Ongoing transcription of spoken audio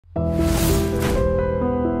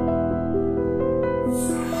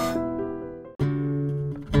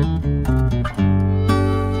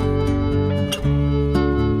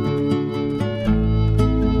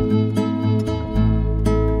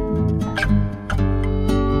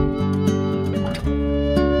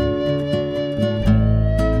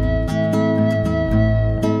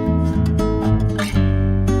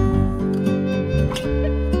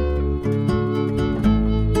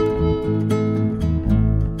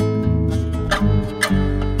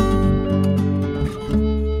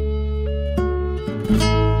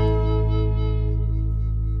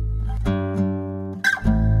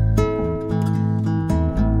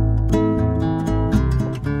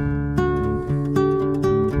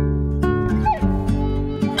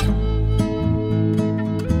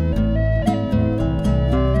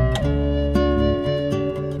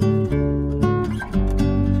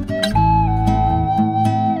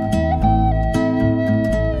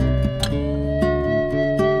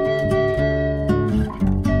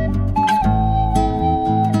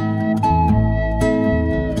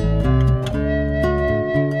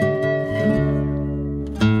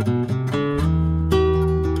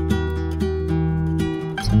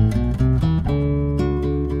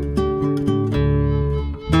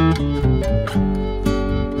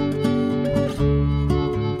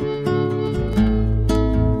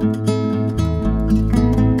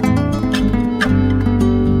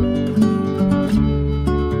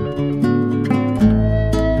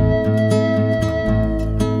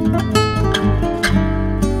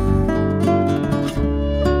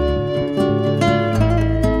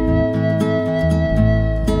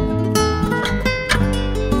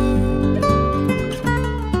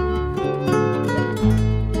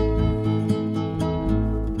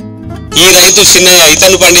ఈ రైతు చిన్న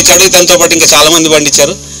ఇతను పండించాడు, ఇతనితో పాటు ఇంకా చాలా మంది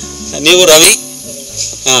పండించారు. నీవు రవి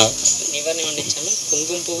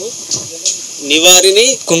కుంకుమ పువ్వు, నివారిని,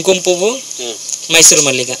 కుంకుమ పువ్వు, మైసూరు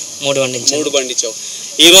మల్లిక 3 పండించావు.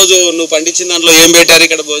 ఈ రోజు నువ్వు పండించిన దాంట్లో ఏం పెట్టారు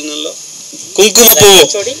ఇక్కడ భోజనంలో? కుంకుమ పువ్వు,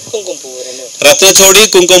 రత్నచోడి,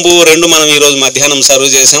 కుంకుమ పువ్వు 2 మనం ఈ రోజు మధ్యాహ్నం సర్వ్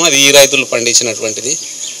చేసాం. అది ఈ రైతులు పండించినటువంటిది.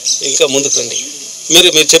 ఇంకా ముందుకు రండి, మీరు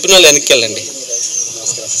చెప్పిన వాళ్ళు వెనక్కి వెళ్ళండి.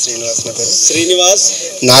 శ్రీనివాస్,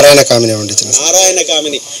 నారాయణ కామిని పండించిన. నారాయణ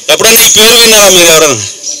కామిని. ఎప్పుడైనా ఈ పేరు విన్నారా మీరు ఎవరైనా?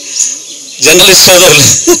 జర్నలిస్ట్ సోదరులు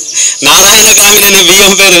నారాయణ కామిని అనే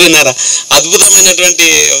బియ్యం పేరు విన్నారా? అద్భుతమైనటువంటి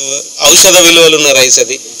ఔషధ విలువలు ఉన్న రైస్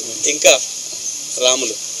అది. ఇంకా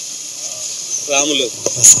రాములు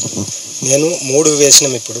నేను 3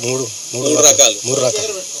 వేసినాం ఇప్పుడు. మూడు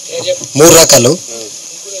రకాలు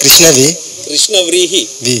కృష్ణవ్రీహి,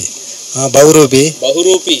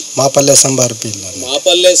 బహురూపి, మాపల్లె సాంబా.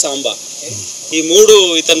 ఈ 3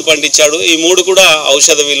 ఇతను పండించాడు. ఈ 3 కూడా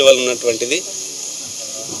ఔషధ విలువలు ఉన్నటువంటిది.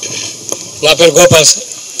 నా పేరు గోపాల్ సార్.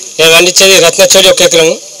 నేను పండించేది రత్నచోడి 1 ఎకరం,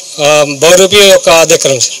 బహురూపి 1/2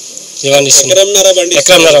 ఎకరం సార్. ఎకరంన్నర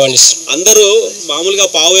పండిస్తారు. అందరూ మామూలుగా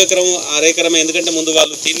 1/2 ఎకరం 1/2 ఎకరం, ఎందుకంటే ముందు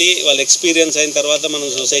వాళ్ళు తిని వాళ్ళు ఎక్స్పీరియన్స్ అయిన తర్వాత మనం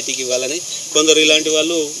సొసైటీకి ఇవ్వాలని. కొందరు ఇలాంటి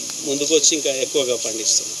వాళ్ళు ముందుకు వచ్చి ఇంకా ఎక్కువగా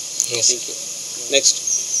పండిస్తున్నారు. నెక్స్ట్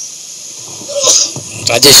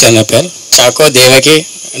రాజేష్ అనే పేరు. చాకో, దేవకి,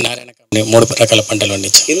 నారాయణ 3 రకాల పంటలు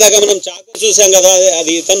పండించాం. ఇందాక మనం చాకో చూసాం కదా,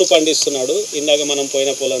 అది ఇతను పండిస్తున్నాడు. ఇందాక మనం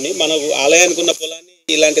పోయిన పొలాన్ని, మనకు ఆలయానికి ఉన్న పొలాన్ని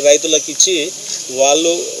ఇలాంటి రైతులకు ఇచ్చి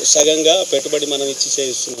వాళ్ళు సగంగా పెట్టుబడి మనం ఇచ్చి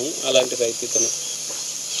చేయిస్తున్నాము. అలాంటి రైతు ఇతను.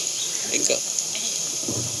 ఇంకా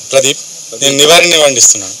ప్రదీప్, నేను నివారిని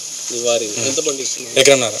పండిస్తున్నాను. నివారిని ఎంత పండిస్తున్నాను?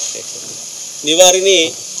 ఎకరంన్నర. నివారిని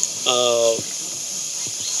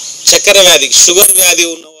చక్కెర వ్యాధి, షుగర్ వ్యాధి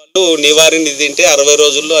ఉన్న వాళ్ళు నివారిని తింటే 60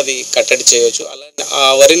 రోజుల్లో అది కట్టడి చేయవచ్చు. అలాంటి ఆ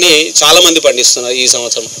వరిని చాలా మంది పండిస్తున్నారు ఈ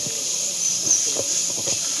సంవత్సరం.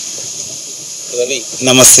 రవి.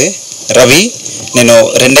 నమస్తే, రవి. నేను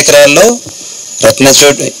 2 ఎకరాల్లో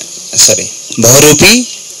బహురూపి,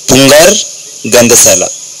 పుంగార్, గంధశాల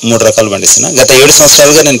 3 రకాలు పండిస్తున్నా. గత 7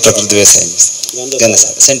 సంవత్సరాలుగా నేను ప్రకృతి వ్యవసాయం చేస్తాను.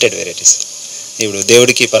 గంధశాల సెంటెడ్ వెరైటీస్. ఇప్పుడు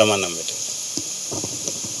దేవుడికి పరమాన్నం పెట్టాను.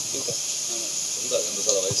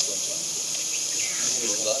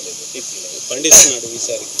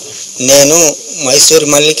 నేను మైసూరు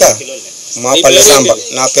మల్లిక, మాపల్లె సాంబ.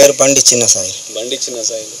 నా పేరు బండి చిన్న సాయి.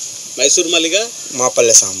 మైసూరు మల్లిక,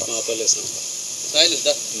 మాపల్లె సాంబ.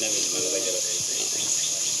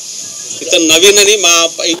 ఇతను నవీన్ అని మా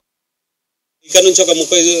ఇక్కడ నుంచి ఒక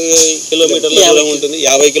 30 కిలోమీటర్ల దూరం ఉంటుంది,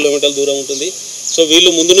 50 కిలోమీటర్ల దూరం ఉంటుంది. సో వీళ్ళు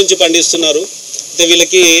ముందు నుంచి పండిస్తున్నారు. అయితే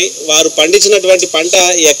వీళ్ళకి వారు పండించినటువంటి పంట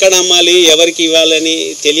ఎక్కడ అమ్మాలి, ఎవరికి ఇవ్వాలని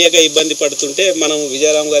తెలియక ఇబ్బంది పడుతుంటే మనం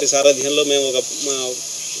విజయరామ్ గారి సారథ్యంలో మేము ఒక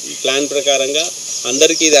ప్లాన్ ప్రకారంగా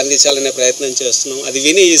అందరికీ ఇది అందించాలనే ప్రయత్నం చేస్తున్నాం. అది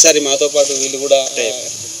విని ఈసారి మాతో పాటు వీళ్ళు కూడా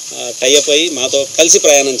టైఅప్ అయ్యి మాతో కలిసి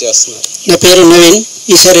ప్రయాణం చేస్తున్నారు. నా పేరు నవీన్.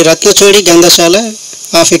 ఈసారి రత్నచోడి, గంధశాల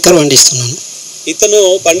 1/2 ఎకరం పండిస్తున్నాను. ఇతను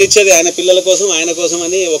పండించేది ఆయన పిల్లల కోసం, ఆయన కోసం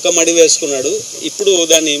అని ఒక మడి వేసుకున్నాడు. ఇప్పుడు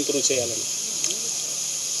దాన్ని ఇంప్రూవ్ చేయాలని.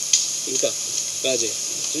 ఇంకా రాజయ్య.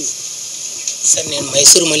 సార్ నేను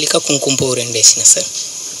మైసూరు మల్లిక, కుంకుమ పువ్వు 2 వేసిన సార్.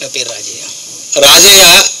 నా పేరు రాజయ్య.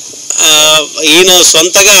 ఈయన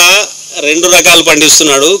సొంతగా 2 రకాలు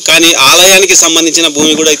పండిస్తున్నాడు. కానీ ఆలయానికి సంబంధించిన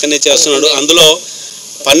భూమి కూడా ఇతనే చేస్తున్నాడు. అందులో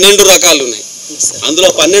 12 రకాలు ఉన్నాయి. అందులో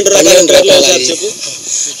 12 రకాలు చెప్పు.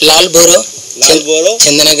 లాల్ బోరో,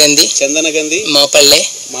 చందనగంధి, మాపల్లె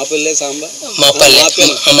సాంబ,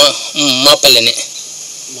 మాపల్లెనే,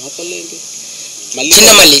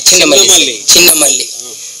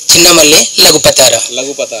 చిన్నమల్లి, లఘుపతార,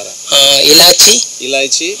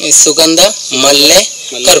 ఇలాచి, సుగంధ, మల్లె,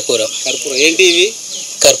 కర్పూరం. ఏంటి ఇవి?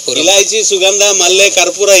 కర్పూరం, ఇలాచి, సుగంధ, మల్లె,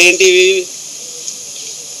 కర్పూర ఏంటి ఇవి?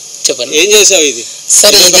 చెప్పండి. ఏం చేసావు ఇది?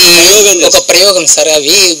 సార్ ఇది ఒక ప్రయోగం సార్.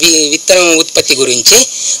 అవి విత్తనం ఉత్పత్తి గురించి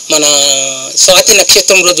మన స్వాతి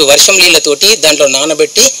నక్షత్రం రోజు వర్షం నీళ్ళతోటి దాంట్లో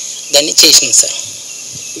నానబెట్టి దాన్ని చేసినాం సార్.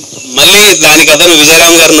 మళ్ళీ దాని కథను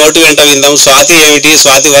విజయరామ్ గారి నోటి వెంట విందాం. స్వాతి ఏమిటి,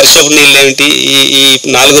 స్వాతి వర్షపు నీళ్ళు ఏమిటి, ఈ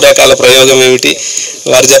 4 రకాల ప్రయోగం ఏమిటి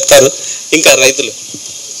వారు చెప్తారు. ఇంకా రైతులు.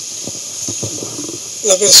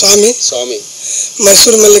 నా పేరు స్వామి.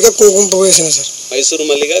 మైసూరు మల్లిక, కుంకుమ పువ్వు వేసిన సార్. మైసూరు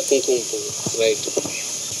మల్లిక, కుంకుమ పువ్వు. రైట్.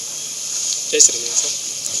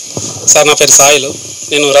 సార్ నా పేరు సాయిలు.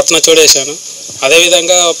 నేను రత్నచోడి వేసాను.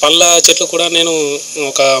 అదేవిధంగా పళ్ళ చెట్లు కూడా నేను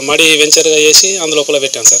ఒక మడి వెంచర్గా చేసి అందులోపల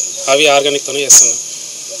పెట్టాను సార్. అవి ఆర్గానిక్తోనే చేస్తున్నాను.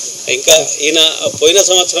 ఇంకా ఈయన పోయిన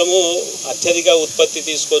సంవత్సరము అత్యధిక ఉత్పత్తి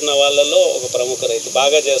తీసుకున్న వాళ్ళలో ఒక ప్రముఖ రైతు.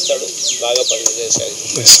 బాగా చేస్తాడు, బాగా పనులు చేశాడు.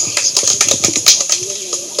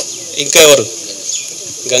 ఇంకా ఎవరు?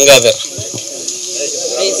 గంగాధర్.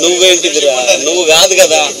 నువ్వేంటిదిరా, నువ్వు కాదు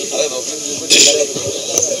కదా.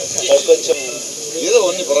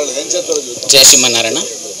 జై శ్రీమన్నారాయణ.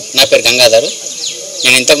 నా పేరు గంగాధర్.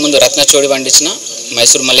 నేను ఇంతకుముందు రత్నచోడి పండించిన,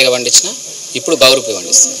 మైసూర్ మల్లిగ పండించిన, ఇప్పుడు బహురూపి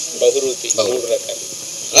పండిస్తాను.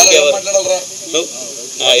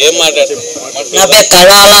 ఏం మాట్లాడు? నా పేరు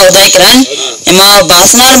కర్వాల ఉదయ్ కిరణ్. మా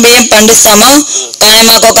బాసనాలు బియ్యం పండిస్తాము, కానీ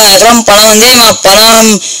మాకు ఒక ఎకరం పొలం ఉంది. మా పొలం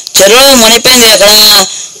చెరువు మునిపోయింది. అక్కడ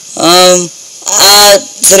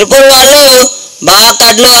సిరిపూర్ వాళ్ళు బాగా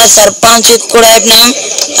కట్లు సర్పంచ్ కూడా చెప్పినాం.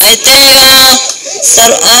 అయితే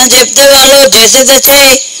చెప్తే వాళ్ళు జేసీ తెచ్చి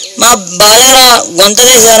మా బాగా గొంత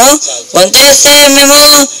తీశారు. గొంత వేస్తే మేము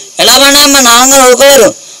ఎలా పడినా మా నాన్నగారు ఊరుకోలేరు.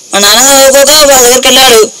 మా నాన్నగారు ఊరుకోక వాళ్ళ దగ్గరికి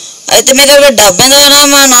వెళ్ళాడు. అయితే మీకు ఇప్పుడు డబ్బు ఎందుకన్నా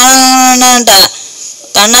మా నాన్న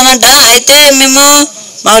కన్నానంట. అయితే మేము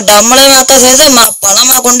మాకు డబ్బులు మాకు చేస్తే మా పొలం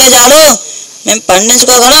మాకు ఉంటే చాలు, మేము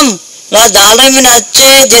పండించుకోగలం. ఇలా దాని మీరు వచ్చే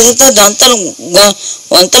చేసేతో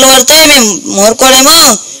వంతులు పడితే మేము మూరుకోలేము,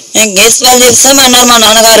 మేము గ్యాస్ పాలు చేస్తాము అన్నారు మా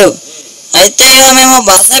నాన్నగారు. అయితే మేము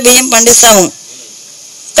బాసన బియ్యం పండిస్తాము.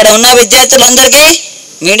 ఇక్కడ ఉన్న విద్యార్థులందరికీ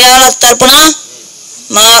మీడియా వాళ్ళ తరఫున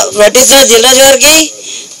మా ప్రొడ్యూసర్ దిల్ రాజు గారికి,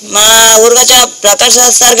 మా ఊరుకొచ్చిన ప్రకాష్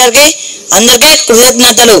రాజ్ సార్ గారికి అందరికీ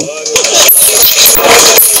కృతజ్ఞతలు.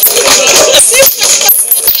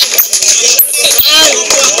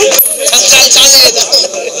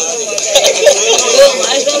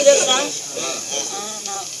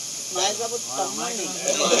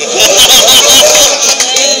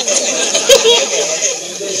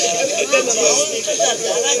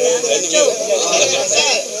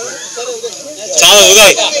 చాలా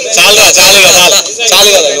ఉదయ్, చాలు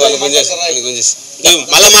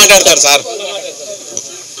మళ్ళా మాట్లాడతారు సార్.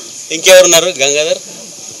 ఇంకెవరున్నారు? గంగాధర్.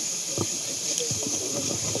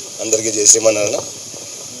 అందరికీ జై శ్రీమన్నారాయణ.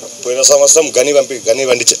 పోయిన సంవత్సరం గని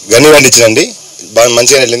వండించినండి, బాగా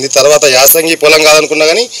మంచిగా వెళ్ళింది. తర్వాత యాసంగి పొలం కాదనుకున్నా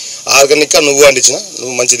కానీ ఆర్గానిక్గా నువ్వు వండించిన,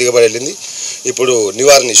 నువ్వు మంచి దిగబడి వెళ్ళింది. ఇప్పుడు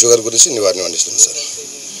నివారణ షుగర్ గురించి నివారణ వండిస్తుంది సార్.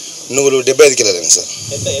 నువ్వులు 75 కిలోలు సార్.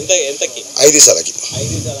 5 సార్కి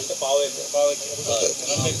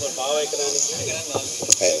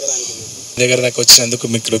దగ్గర దాకా వచ్చినందుకు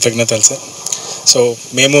మీకు కృతజ్ఞతలు సార్. సో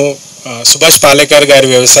మేము సుభాష్ పాలేకర్ గారి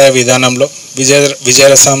వ్యవసాయ విధానంలో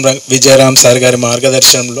విజయరామ్ సార్ గారి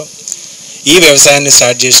మార్గదర్శనంలో ఈ వ్యవసాయాన్ని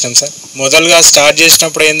స్టార్ట్ చేసినాం సార్. మొదలుగా స్టార్ట్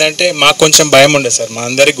చేసినప్పుడు ఏంటంటే మాకు కొంచెం భయం ఉండదు సార్, మా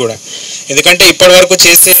అందరికి కూడా. ఎందుకంటే ఇప్పటివరకు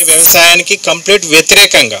చేసే వ్యవసాయానికి కంప్లీట్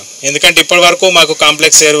వ్యతిరేకంగా. ఎందుకంటే ఇప్పటివరకు మాకు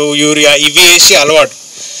కాంప్లెక్స్ ఎరువు, యూరియా ఇవి వేసి అలవాటు.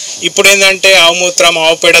 ఇప్పుడు ఏంటంటే ఆవు మూత్రం,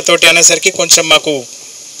 ఆవు పేడతోటి అనేసరికి కొంచెం మాకు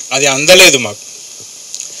అది అందలేదు మాకు.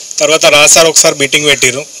 తర్వాత రాసారు ఒకసారి మీటింగ్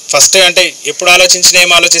పెట్టిరు. ఫస్ట్ అంటే ఎప్పుడు ఆలోచించినా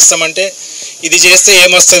ఏం ఆలోచిస్తామంటే ఇది చేస్తే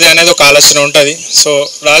ఏమొస్తుంది అనేది ఒక ఆలోచన ఉంటుంది. సో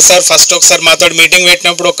రాసారు ఫస్ట్ ఒకసారి మాతో మీటింగ్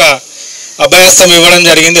పెట్టినప్పుడు ఒక అభయస్థం ఇవ్వడం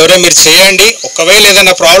జరిగింది. ఎవరో మీరు చేయండి, ఒకవేళ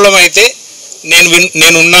ఏదైనా ప్రాబ్లం అయితే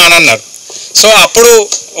నేను ఉన్నానన్నారు. సో అప్పుడు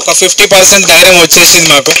ఒక 50% ధైర్యం వచ్చేసింది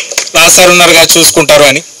మాకు. రాసారు ఉన్నారుగా చూసుకుంటారు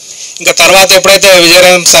అని. ఇంకా తర్వాత ఎప్పుడైతే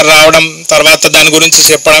విజయరామ్ సార్ రావడం, తర్వాత దాని గురించి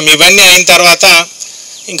చెప్పడం, ఇవన్నీ అయిన తర్వాత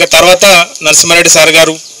ఇంకా తర్వాత నరసింహారెడ్డి సార్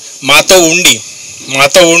గారు మాతో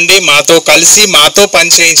ఉండి మాతో కలిసి మాతో పని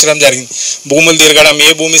చేయించడం జరిగింది. భూములు తిరగడం, ఏ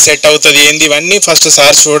భూమి సెట్ అవుతుంది ఏంది, ఇవన్నీ ఫస్ట్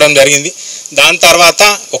సార్ చూడడం జరిగింది. దాని తర్వాత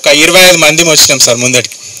ఒక 25 మంది వచ్చినాం సార్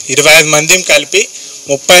ముందటికి. 25 మందిని కలిపి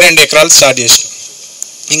 32 ఎకరాలు స్టార్ట్ చేసినాం.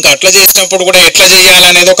 ఇంకా అట్లా చేసినప్పుడు కూడా ఎట్లా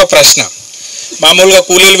చేయాలనేది ఒక ప్రశ్న. మామూలుగా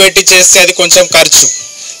కూలీలు పెట్టి చేస్తే అది కొంచెం ఖర్చు.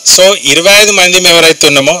 సో 25 మంది ఎవరైతే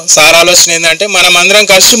ఉన్నామో సార్ ఆలోచన ఏంటంటే మనం అందరం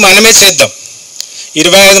కలిసి మనమే చేద్దాం.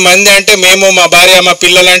 25 మంది అంటే మేము, మా భార్య, మా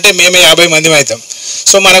పిల్లలు అంటే మేమే 50 మంది అవుతాం.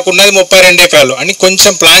 సో మనకున్నది 32 ఎకరాలు అని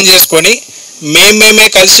కొంచెం ప్లాన్ చేసుకొని మేమే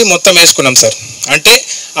కలిసి మొత్తం వేసుకున్నాం సార్. అంటే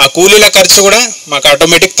ఆ కూలీల ఖర్చు కూడా మాకు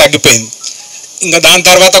ఆటోమేటిక్ తగ్గిపోయింది. ఇంకా దాని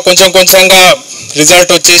తర్వాత కొంచెంగా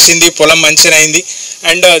రిజల్ట్ వచ్చేసింది, పొలం మంచిగా అయింది.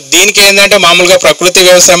 అండ్ దీనికి ఏంటంటే మామూలుగా ప్రకృతి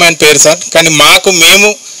వ్యవసాయం అని పేరు సార్, కానీ మేము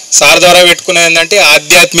సార్ ద్వారా పెట్టుకునేది ఏంటంటే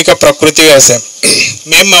ఆధ్యాత్మిక ప్రకృతి వ్యవసాయం.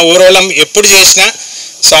 మేము మా ఊరోళ్ళం ఎప్పుడు చేసినా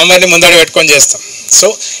స్వామివారిని ముందట పెట్టుకొని చేస్తాం. సో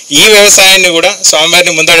ఈ వ్యవసాయాన్ని కూడా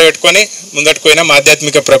స్వామివారిని ముందట పెట్టుకొని ముందటకు పోయినాం,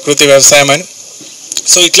 ఆధ్యాత్మిక ప్రకృతి వ్యవసాయం అని.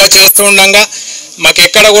 సో ఇట్లా చేస్తూ ఉండగా మాకు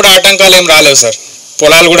ఎక్కడ కూడా ఆటంకాలు ఏం రాలేవు సార్.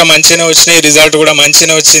 పొలాలు కూడా మంచిగానే వచ్చినాయి, రిజల్ట్ కూడా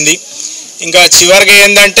మంచిగానే వచ్చింది. ఇంకా చివరికి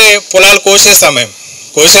ఏంటంటే పొలాలు కోసే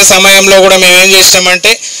సమయంలో కూడా మేము ఏం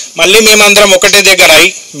చేసినామంటే మళ్ళీ మేమందరం ఒకటే దగ్గర అయి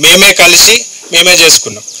మేమే కలిసి మేమే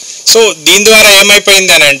చేసుకున్నాం. సో దీని ద్వారా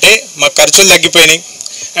ఏమైపోయింది అని అంటే మా ఖర్చులు తగ్గిపోయినాయి.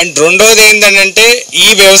 అండ్ రెండోది ఏంటంటే ఈ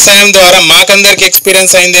వ్యవసాయం ద్వారా మాకందరికి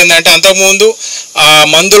ఎక్స్పీరియన్స్ అయింది ఏంటంటే అంతకుముందు ఆ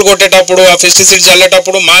మందులు కొట్టేటప్పుడు, ఆ పెస్టిసైడ్స్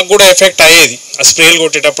చల్లేటప్పుడు మాకు కూడా ఎఫెక్ట్ అయ్యేది, ఆ స్ప్రేలు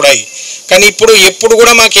కొట్టేటప్పుడు అయ్యి. కానీ ఎప్పుడు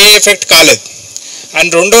కూడా మాకు ఏ ఎఫెక్ట్ కాలేదు.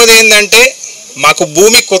 అండ్ రెండోది ఏంటంటే మాకు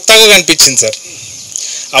భూమి కొత్తగా కనిపించింది సార్.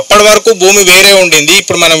 అప్పటి వరకు భూమి వేరే ఉండింది.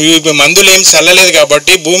 ఇప్పుడు మనం మందులు ఏం చల్లలేదు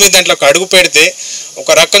కాబట్టి భూమి దాంట్లోకి అడుగు పెడితే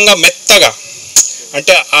ఒక రకంగా మెత్తగా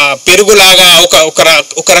అంటే ఆ పెరుగులాగా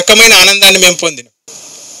ఒక రకమైన ఆనందాన్ని మేము పొందినాం.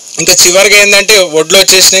 ఇంకా చివరిగా ఏంటంటే ఒడ్లు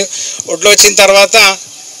వచ్చేసినాయి. ఒడ్లు వచ్చిన తర్వాత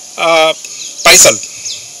పైసలు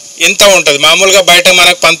ఎంత ఉంటుంది మామూలుగా బయట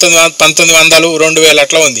మనకు 1900 2000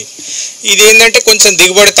 అట్లా ఉంది. ఇది ఏంటంటే కొంచెం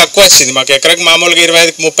దిగుబడి తక్కువ వచ్చింది మాకు. ఎకరకు మామూలుగా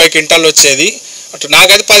 25-30 క్వింటాలు వచ్చేది, అటు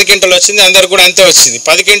నాకైతే 10 క్వింటాలు వచ్చింది, అందరికి కూడా అంతే వచ్చింది.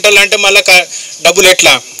 10 క్వింటాలు అంటే మళ్ళీ డబ్బులు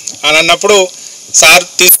ఎట్లా అని అన్నప్పుడు సార్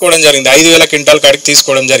తీసుకోవడం జరిగింది, 5000 క్వింటాల కాడికి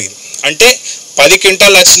తీసుకోవడం జరిగింది. అంటే 10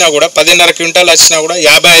 క్వింటాలు వచ్చినా కూడా 10.5 క్వింటాలు వచ్చినా కూడా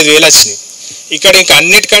 55,000 వచ్చింది. ఇక్కడ ఇంకా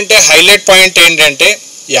అన్నిటికంటే హైలైట్ పాయింట్ ఏంటంటే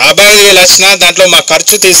 55,000 వచ్చినా దాంట్లో మా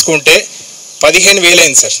ఖర్చు తీసుకుంటే 15,000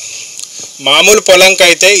 అయింది సార్. మామూలు పొలంకి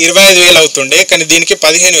అయితే 25,000 అవుతుండే, కానీ దీనికి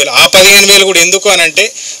 15,000. ఆ 15,000 కూడా ఎందుకు అని అంటే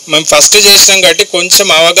మేము ఫస్ట్ చేసినాం కాబట్టి కొంచెం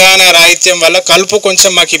అవగాహన రాహిత్యం వల్ల కలుపు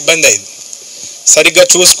కొంచెం మాకు ఇబ్బంది అయింది, సరిగ్గా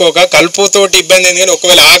చూసుకోక కలుపుతోటి ఇబ్బంది అయింది. కానీ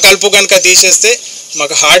ఒకవేళ ఆ కలుపు కనుక తీసేస్తే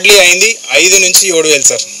మాకు హార్డ్లీ అయింది 5,000 నుంచి 7,000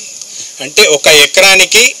 సార్. అంటే ఒక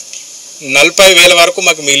ఎకరానికి 40,000 వరకు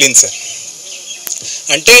మాకు మిగిలింది సార్.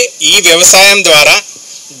 అంటే ఈ వ్యవసాయం ద్వారా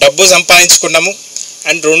డబ్బు సంపాదించుకున్నాము.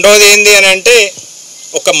 అండ్ రెండోది ఏంటి అని అంటే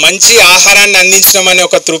ఒక మంచి ఆహారాన్ని అందించడం అనే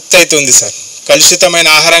ఒక తృప్తి అయితే ఉంది సార్. కలుషితమైన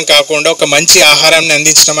ఆహారం కాకుండా ఒక మంచి ఆహారాన్ని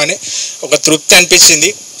అందించడం అనే ఒక తృప్తి అనిపించింది.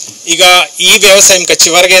 ఇక ఈ వ్యవసాయం ఇంకా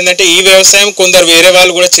చివరిగా ఏంటంటే ఈ వ్యవసాయం కొందరు వేరే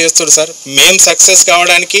వాళ్ళు కూడా చేస్తారు సార్. మేము సక్సెస్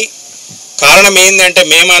కావడానికి కారణం ఏంటంటే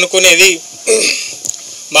మేము అనుకునేది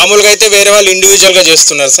మామూలుగా అయితే వేరే వాళ్ళు ఇండివిజువల్గా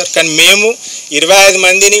చేస్తున్నారు సార్, కానీ మేము 25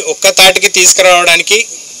 మందిని ఒక్క తాటికి తీసుకురావడానికి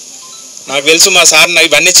నాకు తెలుసు మా సార్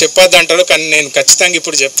ఇవన్నీ చెప్పొద్దు అంటారు, కానీ నేను ఖచ్చితంగా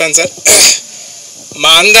ఇప్పుడు చెప్తాను సార్.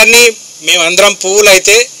 మా అందరినీ మేమందరం పువ్వులు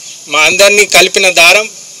అయితే మా అందరినీ కలిపిన దారం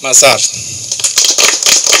మా సార్.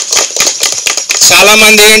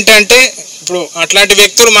 చాలామంది ఏంటంటే ఇప్పుడు అట్లాంటి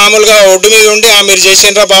వ్యక్తులు మామూలుగా ఒడ్డు మీద ఉండి మీరు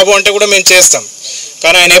చేసిండ్రా బాబు అంటే కూడా మేము చేస్తాం,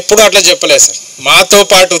 కానీ ఆయన ఎప్పుడూ అట్లా చెప్పలేదు సార్. మాతో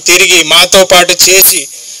పాటు తిరిగి మాతో పాటు చేసి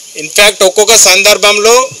ఇన్ఫ్యాక్ట్ ఒక్కొక్క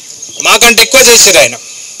సందర్భంలో మాకంటే ఎక్కువ చేసారు ఆయన.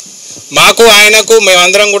 మాకు ఆయనకు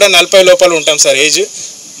మేమందరం కూడా 40 లోపల ఉంటాం సార్ ఏజ్.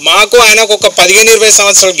 మాకు ఆయనకు ఒక 15-20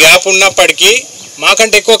 సంవత్సరాల గ్యాప్ ఉన్నప్పటికీ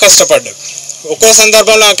మాకంటే ఎక్కువ కష్టపడ్డాడు. ఒక్కో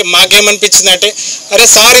సందర్భంలో మాకేమనిపించింది అంటే అరే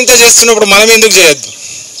సార్ ఇంత చేస్తున్నప్పుడు మనం ఎందుకు చేయొద్దు.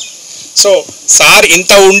 సో సార్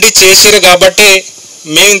ఇంత ఉండి చేసిరు కాబట్టి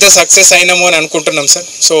మేము ఇంత సక్సెస్ అయినాము అని అనుకుంటున్నాం సార్.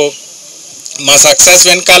 సో మా సక్సెస్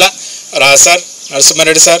వెనకాల Raj sir,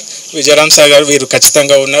 Narasimha Reddy sir, Vijayaram sir గారు వీరు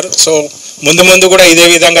ఖచ్చితంగా ఉన్నారు. సో ముందు ముందు కూడా ఇదే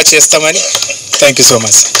విధంగా చేస్తామని. Thank you so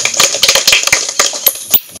much sir.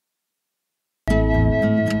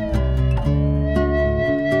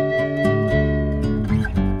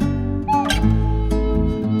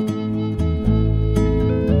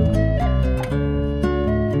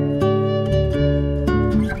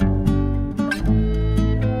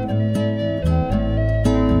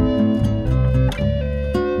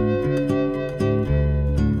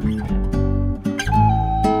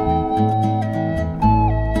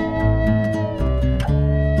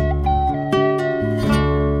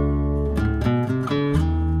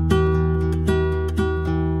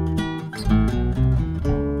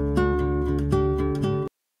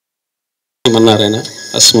 Srimannarayana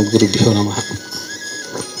అస్మద్గురుభ్యో నమః.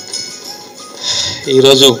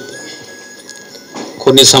 ఈరోజు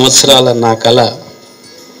కొన్ని సంవత్సరాల నా కళ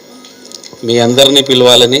మీ అందరినీ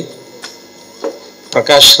పిలవాలని,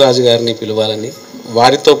 ప్రకాష్ రాజ్ గారిని పిలవాలని,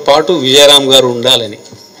 వారితో పాటు విజయరామ్ గారు ఉండాలని.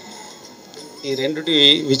 ఈ రెండుటి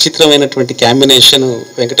విచిత్రమైనటువంటి కాంబినేషన్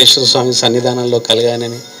వెంకటేశ్వర స్వామి సన్నిధానంలో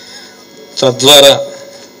కలగానని, తద్వారా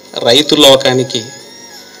రైతు లోకానికి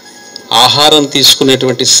ఆహారం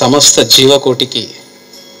తీసుకునేటువంటి సమస్త జీవకోటికి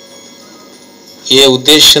ఏ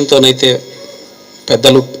ఉద్దేశంతోనైతే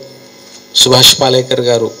పెద్దలు సుభాష్ పాలేకర్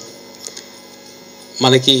గారు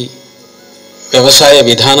మనకి వ్యవసాయ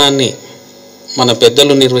విధానాన్ని, మన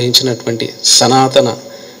పెద్దలు నిర్వహించినటువంటి సనాతన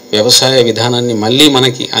వ్యవసాయ విధానాన్ని మళ్ళీ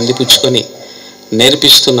మనకి అందిపుచ్చుకొని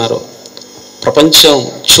నేర్పిస్తున్నారో, ప్రపంచం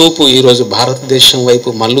చూపు ఈరోజు భారతదేశం వైపు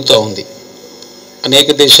మల్లుతూ ఉంది.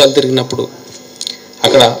 అనేక దేశాలు తిరిగినప్పుడు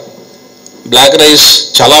అక్కడ బ్లాక్ రైస్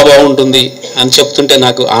చాలా బాగుంటుంది అని చెప్తుంటే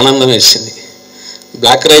నాకు ఆనందం వేసింది.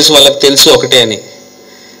 బ్లాక్ రైస్ వాళ్ళకి తెలుసు ఒకటే అని,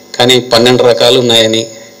 కానీ 12 రకాలు ఉన్నాయని,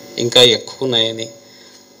 ఇంకా ఎక్కువ ఉన్నాయని.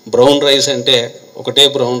 బ్రౌన్ రైస్ అంటే ఒకటే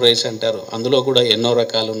బ్రౌన్ రైస్ అంటారు, అందులో కూడా ఎన్నో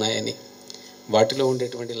రకాలు ఉన్నాయని, వాటిలో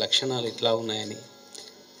ఉండేటువంటి లక్షణాలు ఇట్లా ఉన్నాయని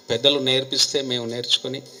పెద్దలు నేర్పిస్తే మేము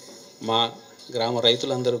నేర్చుకొని మా గ్రామ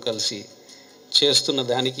రైతులందరూ కలిసి చేస్తున్న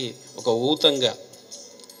దానికి ఒక ఊతంగా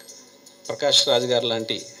ప్రకాష్ రాజ్ గారు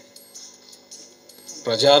లాంటి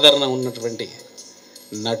ప్రజాదరణ ఉన్నటువంటి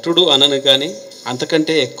నటుడు అనను, కానీ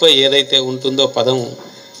అంతకంటే ఎక్కువ ఏదైతే ఉంటుందో పదం,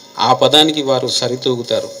 ఆ పదానికి వారు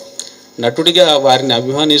సరితూగుతారు. నటుడిగా వారిని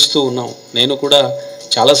అభిమానిస్తూ ఉన్నాం. నేను కూడా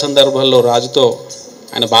చాలా సందర్భాల్లో రాజుతో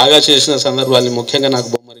ఆయన బాగా చేసిన సందర్భాన్ని, ముఖ్యంగా నాకు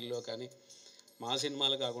బొమ్మరిల్లో కానీ మా మా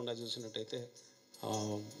సినిమాలు కాకుండా చూసినట్టయితే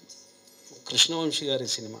కృష్ణవంశీ గారి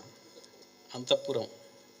సినిమా అంతఃపురం,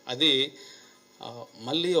 అది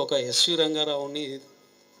మళ్ళీ ఒక ఎస్వి రంగారావుని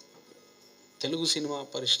తెలుగు సినిమా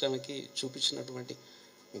పరిశ్రమకి చూపించినటువంటి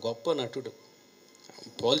గొప్ప నటుడు.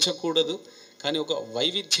 పోల్చకూడదు, కానీ ఒక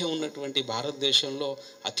వైవిధ్యం ఉన్నటువంటి భారతదేశంలో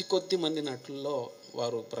అతి కొద్ది మంది నటుల్లో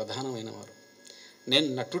వారు ప్రధానమైన వారు. నేను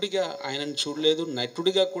నటుడిగా ఆయనను చూడలేదు,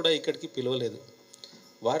 నటుడిగా కూడా ఇక్కడికి పిలవలేదు.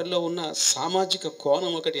 వారిలో ఉన్న సామాజిక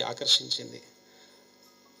కోణం ఒకటి ఆకర్షించింది.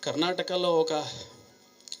 కర్ణాటకలో ఒక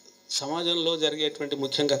సమాజంలో జరిగేటువంటి,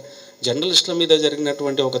 ముఖ్యంగా జర్నలిస్టుల మీద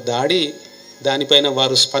జరిగినటువంటి ఒక దాడి, దానిపైన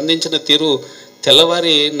వారు స్పందించిన తీరు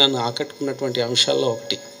తెల్లవారి నన్ను ఆకట్టుకున్నటువంటి అంశాల్లో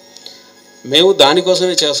ఒకటి. మేము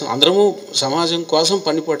దానికోసమే చేస్తాం, అందరము సమాజం కోసం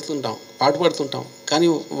పాటుపడుతుంటాం. కానీ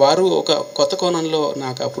వారు ఒక కొత్త కోణంలో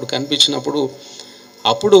నాకు అప్పుడు కనిపించినప్పుడు,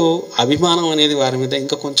 అప్పుడు అభిమానం అనేది వారి మీద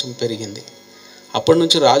ఇంకా కొంచెం పెరిగింది. అప్పటి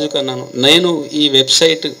నుంచి రాజు కన్నాను, నేను ఈ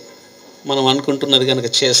వెబ్సైట్ మనం అనుకుంటున్నది కనుక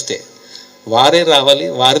చేస్తే వారే రావాలి,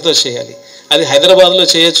 వారితో చేయాలి. అది హైదరాబాద్లో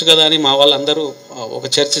చేయొచ్చు కదా అని మా వాళ్ళందరూ ఒక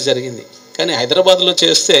చర్చ జరిగింది. కానీ హైదరాబాద్లో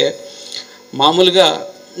చేస్తే మామూలుగా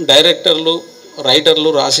డైరెక్టర్లు,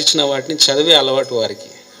 రైటర్లు రాసిచ్చిన వాటిని చదివే అలవాటు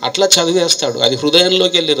వారికి, అట్లా చదివేస్తాడు. అది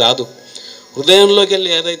హృదయంలోకి వెళ్ళి రాదు. హృదయంలోకి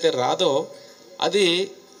వెళ్ళి ఏదైతే రాదో అది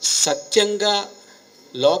సత్యంగా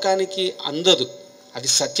లోకానికి అందదు. అది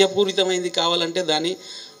సత్యపూరితమైంది కావాలంటే దాన్ని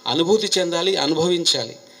అనుభూతి చెందాలి,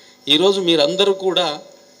 అనుభవించాలి. ఈరోజు మీరందరూ కూడా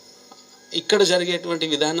ఇక్కడ జరిగేటువంటి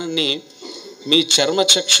విధానాన్ని మీ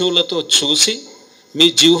చర్మచక్షువులతో చూసి, మీ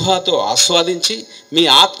జిహ్వాతో ఆస్వాదించి, మీ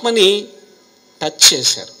ఆత్మని టచ్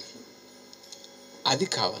చేశారు. అది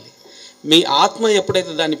కావాలి. మీ ఆత్మ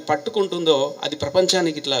ఎప్పుడైతే దాన్ని పట్టుకుంటుందో అది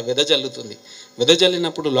ప్రపంచానికి ఇట్లా వెదజల్లుతుంది.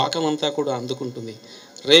 వెదజల్లినప్పుడు లోకమంతా కూడా అందుకుంటుంది.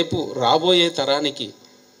 రేపు రాబోయే తరానికి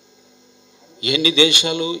ఎన్ని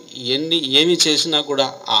దేశాలు ఏమి చేసినా కూడా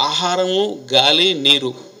ఆహారము, గాలి,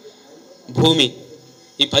 నీరు, భూమి,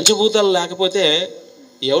 ఈ పంచభూతాలు లేకపోతే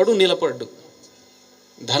ఎవడు నిలబడ్డు.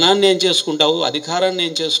 ధనాన్ని ఏం చేసుకుంటావు, అధికారాన్ని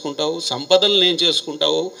ఏం చేసుకుంటావు, సంపదలను ఏం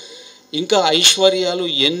చేసుకుంటావు, ఇంకా ఐశ్వర్యాలు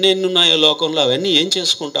ఎన్నెన్నున్నాయో లోకంలో అవన్నీ ఏం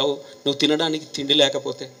చేసుకుంటావు. నువ్వు తినడానికి తిండి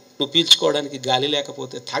లేకపోతే, నువ్వు పీల్చుకోవడానికి గాలి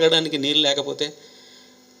లేకపోతే, తాగడానికి నీళ్ళు లేకపోతే,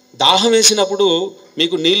 దాహం వేసినప్పుడు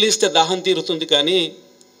మీకు నీళ్ళు ఇస్తే దాహం తీరుతుంది, కానీ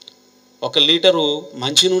 1 లీటరు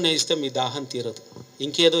మంచి నూనె ఇస్తే మీ దాహం తీరదు.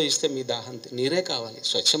 ఇంకేదో ఇస్తే మీ దాహం నీరే కావాలి,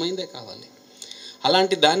 స్వచ్ఛమైందే కావాలి.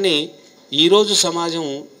 అలాంటి దాన్ని ఈరోజు సమాజం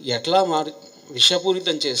ఎట్లా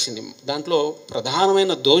విషపూరితం చేసింది. దాంట్లో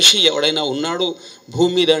ప్రధానమైన దోషి ఎవడైనా ఉన్నాడు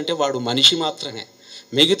భూమి మీద అంటే వాడు మనిషి మాత్రమే.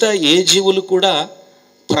 మిగతా ఏ జీవులు కూడా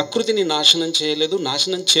ప్రకృతిని నాశనం చేయలేదు,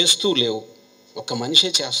 నాశనం చేస్తూ లేవు. ఒక మనిషే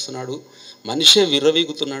చేస్తున్నాడు, మనిషే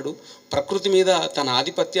విర్రవీగుతున్నాడు. ప్రకృతి మీద తన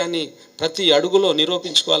ఆధిపత్యాన్ని ప్రతి అడుగులో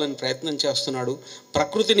నిరూపించుకోవాలని ప్రయత్నం చేస్తున్నాడు.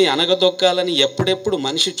 ప్రకృతిని అనగదొక్కాలని ఎప్పుడెప్పుడు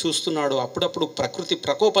మనిషి చూస్తున్నాడు. అప్పుడప్పుడు ప్రకృతి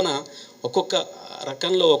ప్రకోపన ఒక్కొక్క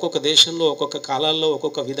రకంలో, ఒక్కొక్క దేశంలో, ఒక్కొక్క కాలాల్లో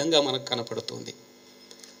ఒక్కొక్క విధంగా మనకు కనపడుతుంది.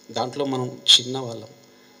 దాంట్లో మనం చిన్నవాళ్ళం.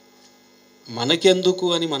 మనకెందుకు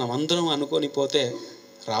అని మనం అందరం అనుకొని పోతే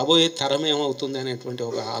రాబోయే తరం ఏమవుతుంది అనేటువంటి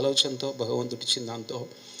ఒక ఆలోచనతో భగవంతుడి ఇచ్చిన దాంతో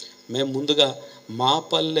మేము ముందుగా మా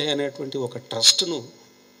పల్లె అనేటువంటి ఒక ట్రస్ట్ను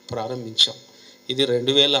ప్రారంభించాం. ఇది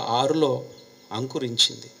 2006లో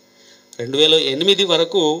అంకురించింది. 2008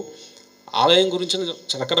 వరకు ఆలయం గురించి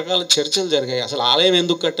రకరకాల చర్చలు జరిగాయి. అసలు ఆలయం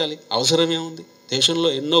ఎందుకు కట్టాలి, అవసరమేముంది, దేశంలో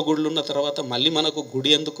ఎన్నో గుళ్ళు ఉన్న తర్వాత మళ్ళీ మనకు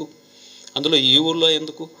గుడి ఎందుకు, అందులో ఈ ఊళ్ళో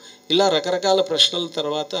ఎందుకు, ఇలా రకరకాల ప్రశ్నల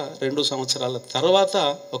తర్వాత 2 సంవత్సరాల తర్వాత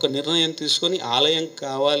ఒక నిర్ణయం తీసుకొని ఆలయం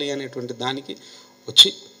కావాలి అనేటువంటి దానికి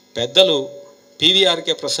వచ్చి పెద్దలు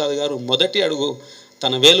పివిఆర్కే ప్రసాద్ గారు మొదటి అడుగు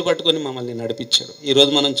తన వేలు పట్టుకొని మమ్మల్ని నడిపించారు.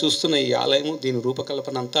 ఈరోజు మనం చూస్తున్న ఈ ఆలయము, దీని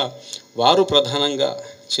రూపకల్పన అంతా వారు ప్రధానంగా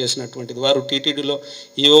చేసినటువంటిది. వారు టీటీడీలో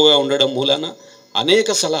ఈవోగా ఉండడం మూలాన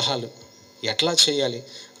అనేక సలహాలు, ఎట్లా చేయాలి,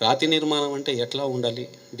 రాతి నిర్మాణం అంటే ఎట్లా ఉండాలి,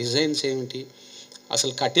 డిజైన్స్ ఏమిటి,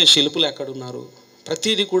 అసలు కట్టే శిల్పులు ఎక్కడున్నారు,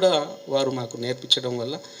 ప్రతిదీ కూడా వారు మాకు నేర్పించడం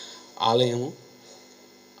వల్ల ఆలయము,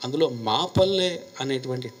 అందులో మా పల్లె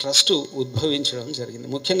అనేటువంటి ట్రస్ట్ ఉద్భవించడం జరిగింది.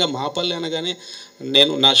 ముఖ్యంగా మా పల్లె అనగానే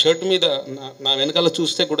నేను నా షర్ట్ మీద నా వెనకాల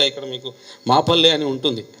చూస్తే కూడా ఇక్కడ మీకు మా పల్లె అని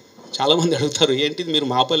ఉంటుంది. చాలామంది అడుగుతారు, ఏంటిది మీరు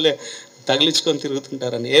మా పల్లె తగిలించుకొని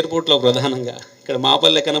తిరుగుతుంటారని. ఎయిర్పోర్ట్లో ప్రధానంగా ఇక్కడ మా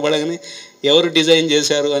పల్లె కనబడగానే ఎవరు డిజైన్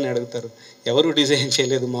చేశారు అని అడుగుతారు. ఎవరు డిజైన్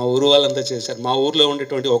చేయలేదు, మా ఊరు వాళ్ళంతా చేశారు. మా ఊర్లో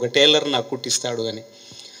ఉండేటువంటి ఒక టైలర్ నాకు కుట్టిస్తాడు అని.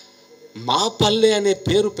 మా పల్లె అనే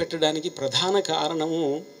పేరు పెట్టడానికి ప్రధాన కారణము,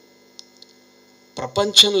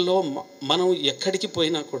 ప్రపంచంలో మనం ఎక్కడికి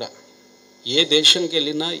పోయినా కూడా, ఏ దేశంకి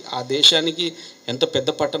వెళ్ళినా, ఆ దేశానికి ఎంత పెద్ద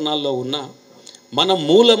పట్టణాల్లో ఉన్నా మన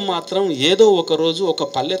మూలం మాత్రం ఏదో ఒక రోజు ఒక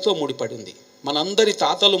పల్లెతో ముడిపడింది. మనందరి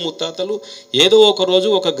తాతలు ముత్తాతలు ఏదో ఒక రోజు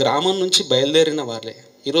ఒక గ్రామం నుంచి బయలుదేరిన వాళ్ళే.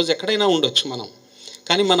 ఈరోజు ఎక్కడైనా ఉండొచ్చు మనం,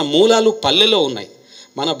 కానీ మన మూలాలు పల్లెలో ఉన్నాయి.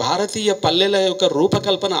 మన భారతీయ పల్లెల యొక్క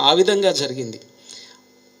రూపకల్పన ఆ విధంగా జరిగింది.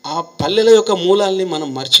 ఆ పల్లెల యొక్క మూలాల్ని మనం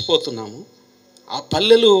మర్చిపోతున్నాము. ఆ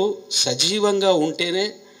పల్లెలు సజీవంగా ఉంటేనే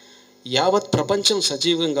యావత్ ప్రపంచం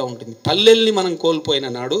సజీవంగా ఉంటుంది. పల్లెల్ని మనం కోల్పోయిన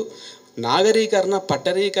నాడు నాగరీకరణ,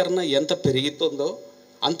 పట్టణీకరణ ఎంత పెరుగుతుందో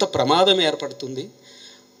అంత ప్రమాదం ఏర్పడుతుంది.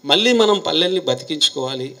 మళ్ళీ మనం పల్లెల్ని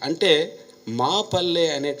బతికించుకోవాలి అంటే మా పల్లె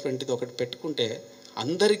అనేటువంటిది ఒకటి పెట్టుకుంటే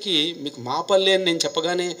అందరికీ, మీకు మా పల్లె అని నేను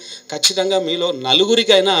చెప్పగానే ఖచ్చితంగా మీలో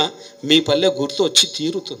నలుగురికైనా మీ పల్లె గుర్తు వచ్చి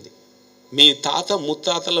తీరుతుంది. మీ తాత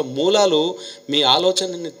ముత్తాతల మూలాలు మీ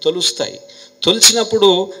ఆలోచనని తొలుస్తాయి. తొలిచినప్పుడు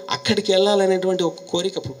అక్కడికి వెళ్ళాలనేటువంటి ఒక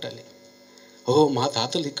కోరిక పుట్టాలి. ఓహో, మా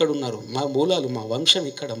తాతలు ఇక్కడ ఉన్నారు, మా మూలాలు, మా వంశం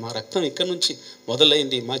ఇక్కడ, మా రక్తం ఇక్కడ నుంచి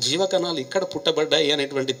మొదలైంది, మా జీవకణాలు ఇక్కడ పుట్టబడ్డాయి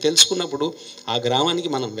అనేటువంటి తెలుసుకున్నప్పుడు ఆ గ్రామానికి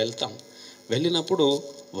మనం వెళ్తాం. వెళ్ళినప్పుడు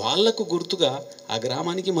వాళ్లకు గుర్తుగా ఆ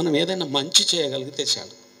గ్రామానికి మనం ఏదైనా మంచి చేయగలిగితే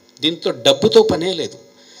చాలు. దీంతో డబ్బుతో పనే లేదు.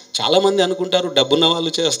 చాలామంది అనుకుంటారు డబ్బున్న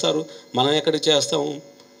వాళ్ళు చేస్తారు, మనం ఎక్కడ చేస్తాము.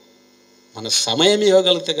 మన సమయం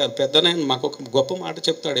ఇవ్వగలిగితే కాదు. పెద్దనైనా మాకు ఒక గొప్ప మాట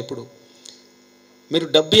చెప్తాడు ఎప్పుడు, మీరు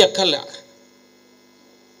డబ్బు ఎక్కర్లే,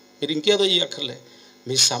 మీరు ఇంకేదో ఇవ్వక్కర్లే,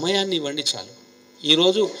 మీ సమయాన్ని ఇవ్వండి చాలు.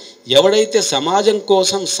 ఈరోజు ఎవడైతే సమాజం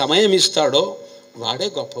కోసం సమయం ఇస్తాడో వాడే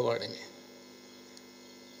గొప్పవాడని.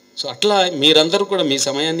 సో అట్లా మీరందరూ కూడా మీ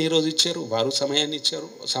సమయాన్ని ఈరోజు ఇచ్చారు, వారు సమయాన్ని ఇచ్చారు.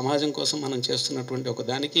 సమాజం కోసం మనం చేస్తున్నటువంటి ఒక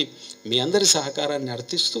దానికి మీ అందరి సహకారాన్ని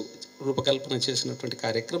అర్థిస్తూ రూపకల్పన చేసినటువంటి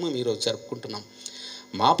కార్యక్రమం ఈరోజు జరుపుకుంటున్నాం.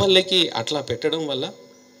 మా పల్లెకి అట్లా పెట్టడం వల్ల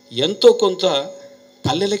ఎంతో కొంత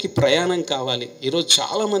పల్లెలకి ప్రయాణం కావాలి. ఈరోజు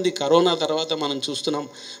చాలామంది కరోనా తర్వాత మనం చూస్తున్నాం,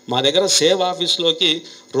 మా దగ్గర సేవ్ ఆఫీస్లోకి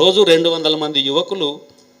రోజు 200 మంది యువకులు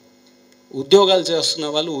ఉద్యోగాలు చేస్తున్న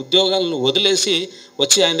వాళ్ళు ఉద్యోగాలను వదిలేసి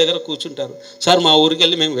వచ్చి ఆయన దగ్గర కూర్చుంటారు. సార్ మా ఊరికి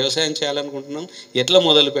వెళ్ళి మేము వ్యవసాయం చేయాలనుకుంటున్నాం, ఎట్లా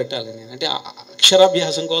మొదలు పెట్టాలని. అంటే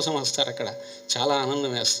అక్షరాభ్యాసం కోసం వస్తారు. అక్కడ చాలా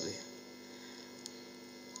ఆనందం వేస్తుంది.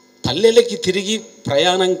 పల్లెలకి తిరిగి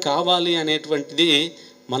ప్రయాణం కావాలి అనేటువంటిది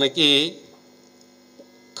మనకి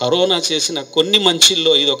కరోనా చేసిన కొన్ని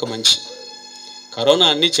మంచిల్లో ఇది ఒక మంచి. కరోనా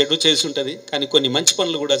అన్ని చెడు చేసి ఉంటుంది, కానీ కొన్ని మంచి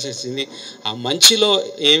పనులు కూడా చేసింది. ఆ మంచిలో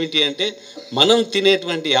ఏమిటి అంటే మనం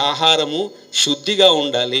తినేటువంటి ఆహారము శుద్ధిగా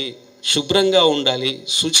ఉండాలి, శుభ్రంగా ఉండాలి,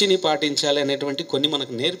 శుచిని పాటించాలి అనేటువంటి కొన్ని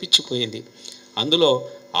మనకు నేర్పించిపోయింది. అందులో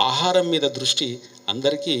ఆహారం మీద దృష్టి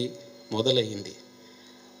అందరికీ మొదలయ్యింది.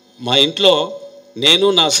 మా ఇంట్లో నేను,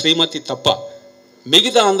 నా శ్రీమతి తప్ప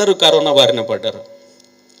మిగతా అందరూ కరోనా బారిన పడ్డారు.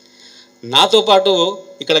 నాతో పాటు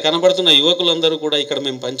ఇక్కడ కనబడుతున్న యువకులందరూ కూడా ఇక్కడ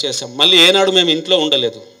మేము పనిచేసాం. మళ్ళీ ఏనాడు మేము ఇంట్లో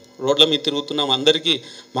ఉండలేదు, రోడ్ల మీద తిరుగుతున్నాం. అందరికీ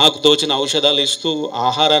మాకు తోచిన ఔషధాలు ఇస్తూ,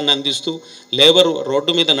 ఆహారాన్ని అందిస్తూ, లేబరు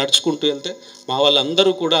రోడ్డు మీద నడుచుకుంటూ వెళ్తే మా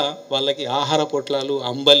వాళ్ళందరూ కూడా వాళ్ళకి ఆహార పొట్లాలు,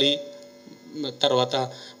 అంబలి, తర్వాత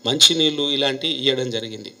మంచినీళ్ళు ఇలాంటివి ఇవ్వడం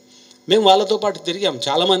జరిగింది. మేము వాళ్ళతో పాటు తిరిగాం.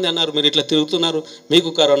 చాలామంది అన్నారు మీరు ఇట్లా తిరుగుతున్నారు,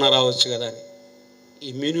 మీకు కరోనా రావచ్చు కదా అని.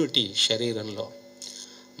 ఇమ్యూనిటీ శరీరంలో,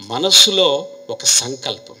 మనస్సులో ఒక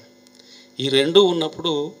సంకల్పం, ఈ రెండు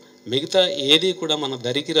ఉన్నప్పుడు మిగతా ఏది కూడా మన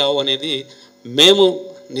దరికి రావు అనేది మేము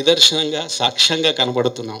నిదర్శనంగా సాక్ష్యంగా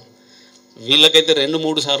కనబడుతున్నాం. వీళ్ళకైతే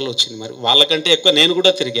 2-3 సార్లు వచ్చింది. మరి వాళ్ళకంటే ఎక్కువ నేను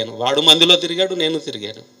కూడా తిరిగాను. వాడు మందిలో తిరిగాడు, నేను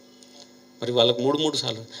తిరిగాను. మరి వాళ్ళకు 3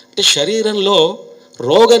 సార్లు. అంటే శరీరంలో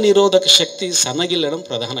రోగ నిరోధక శక్తి సన్నగిల్లడం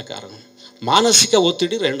ప్రధాన కారణం, మానసిక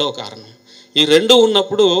ఒత్తిడి రెండవ కారణం. ఈ రెండు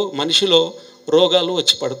ఉన్నప్పుడు మనిషిలో రోగాలు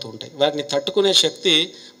వచ్చి పడుతూ ఉంటాయి. వాటిని తట్టుకునే శక్తి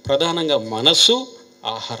ప్రధానంగా మనస్సు,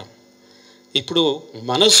 ఆహారం. ఇప్పుడు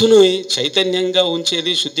మనస్సును చైతన్యంగా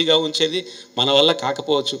ఉంచేది, శుద్ధిగా ఉంచేది మన వల్ల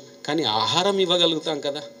కాకపోవచ్చు, కానీ ఆహారం ఇవ్వగలుగుతాం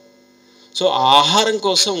కదా. సో ఆహారం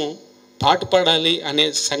కోసం పాటుపడాలి అనే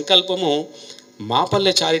సంకల్పము మా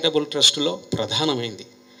పల్లె చారిటబుల్ ట్రస్టులో ప్రధానమైంది.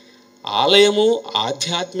 ఆలయము,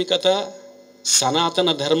 ఆధ్యాత్మికత,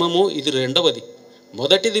 సనాతన ధర్మము ఇది రెండవది.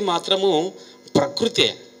 మొదటిది మాత్రము ప్రకృతే.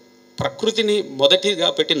 ప్రకృతిని మొదటిగా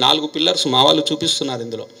పెట్టి 4 పిల్లర్స్ మా వాళ్ళు చూపిస్తున్నారు.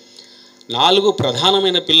 ఇందులో 4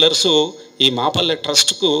 ప్రధానమైన పిల్లర్సు ఈ మా పల్లె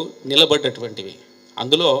ట్రస్ట్కు నిలబడ్డటువంటివి.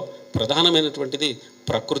 అందులో ప్రధానమైనటువంటిది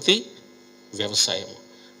ప్రకృతి, వ్యవసాయం.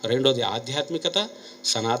 రెండోది ఆధ్యాత్మికత,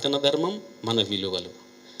 సనాతన ధర్మం, మన విలువలు.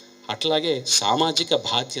 అట్లాగే సామాజిక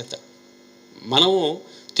బాధ్యత మనము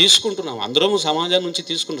తీసుకుంటున్నాం. అందరము సమాజం నుంచి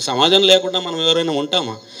తీసుకుంటాం. సమాజం లేకుండా మనం ఎవరైనా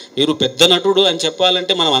ఉంటామా? మీరు పెద్ద నటుడు అని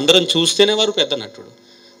చెప్పాలంటే మనం అందరం చూస్తేనే వారు పెద్ద నటుడు.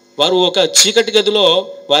 వారు ఒక చీకటి గదిలో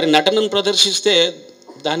వారి నటనను ప్రదర్శిస్తే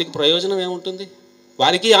దానికి ప్రయోజనం ఏముంటుంది?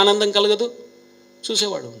 వారికి ఆనందం కలగదు,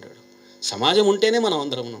 చూసేవాడు ఉంటాడు. సమాజం ఉంటేనే మనం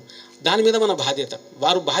అందరం ఉన్నాం. దాని మీద మన బాధ్యత.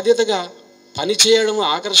 వారు బాధ్యతగా పని చేయడం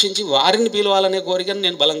ఆకర్షించి వారిని పిలవాలనే కోరికను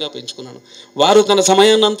నేను బలంగా పెంచుకున్నాను. వారు తన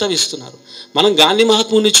సమయాన్ని అంతా ఇస్తున్నారు. మనం గాంధీ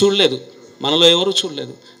మహాత్ముని చూడలేదు, మనలో ఎవరు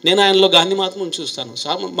చూడలేదు. నేను ఆయనలో గాంధీ మహాత్ముని చూస్తాను.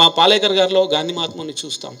 మా పాలేకర్ గారిలో గాంధీ మహాత్ముని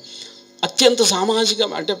చూస్తాం. అత్యంత సామాజిక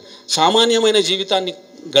అంటే సామాన్యమైన జీవితాన్ని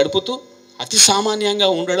గడుపుతూ అతి సామాన్యంగా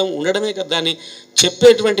ఉండడమే కదా, దాన్ని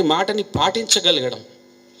చెప్పేటువంటి మాటని పాటించగలగడం,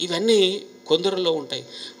 ఇవన్నీ కొందరిలో ఉంటాయి.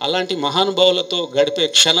 అలాంటి మహానుభావులతో గడిపే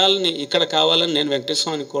క్షణాలని ఇక్కడ కావాలని నేను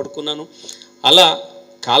వెంకటేశ్వరాన్ని కోరుకున్నాను. అలా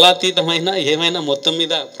కాలాతీతమైన ఏమైనా మొత్తం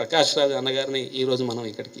మీద ప్రకాష్ రాజు అన్నగారిని ఈరోజు మనం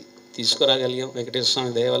ఇక్కడికి తీసుకురాగలిగాం వెంకటేశ్వర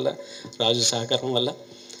స్వామి దయ వల్ల, రాజు సహకారం వల్ల.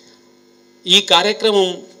 ఈ కార్యక్రమం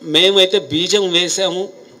మేమైతే బీజం వేసాము,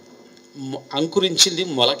 అంకురించింది,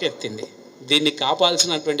 మొలకెత్తింది. దీన్ని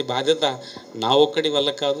కాపాల్సినటువంటి బాధ్యత నా ఒక్కడి వల్ల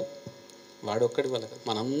కాదు, వాడొక్కడి వల్ల కాదు,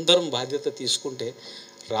 మనందరం బాధ్యత తీసుకుంటే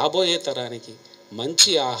రాబోయే తరానికి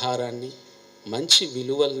మంచి ఆహారాన్ని, మంచి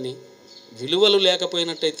విలువలు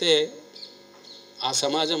లేకపోయినట్టయితే ఆ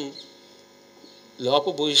సమాజం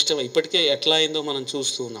లోపభూయిష్టం ఇప్పటికే ఎట్లా అయిందో మనం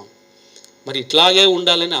చూస్తూ ఉన్నాం. మరి ఇట్లాగే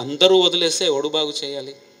ఉండాలని అందరూ వదిలేస్తే ఎవడు బాగు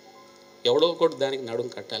చేయాలి? ఎవడో ఒకటి దానికి నడుం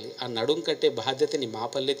కట్టాలి. ఆ నడుం కట్టే బాధ్యతని మా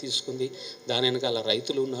పల్లె తీసుకుంది. దాని వెనకాల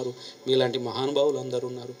రైతులు ఉన్నారు, మీలాంటి మహానుభావులు అందరూ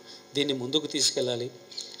ఉన్నారు. దీన్ని ముందుకు తీసుకెళ్ళాలి.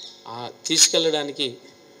 తీసుకెళ్ళడానికి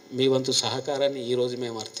మీ వంతు సహకారాన్ని ఈరోజు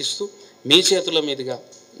మేము అర్థిస్తూ మీ చేతుల మీదుగా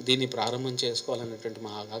దీన్ని ప్రారంభం చేసుకోవాలనేటువంటి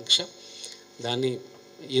మా ఆకాంక్ష. దాన్ని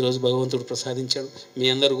ఈరోజు భగవంతుడు ప్రసాదించాడు. మీ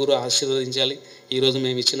అందరు గురు ఆశీర్వదించాలి. ఈరోజు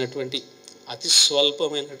మేము ఇచ్చినటువంటి అతి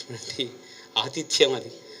స్వల్పమైనటువంటి ఆతిథ్యం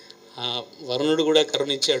అది వరుణుడు కూడా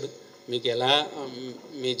కరుణించాడు. మీకు ఎలా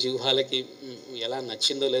మీ జీవాలకి ఎలా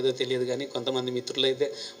నచ్చిందో లేదో తెలియదు, కానీ కొంతమంది మిత్రులైతే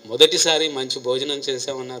మొదటిసారి మంచి భోజనం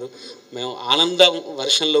చేసామన్నారు. మేము ఆనందం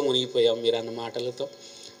వర్షంలో మునిగిపోయాం మీరు అన్న మాటలతో.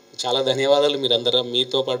 చాలా ధన్యవాదాలు. మీరందరూ,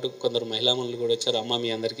 మీతో పాటు కొందరు మహిళామణులు కూడా వచ్చారు. అమ్మ, మీ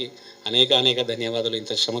అందరికీ అనేక ధన్యవాదాలు.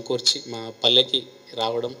 ఇంత శ్రమ కోర్చి మా పల్లెకి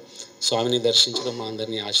రావడం, స్వామిని దర్శించడం, మా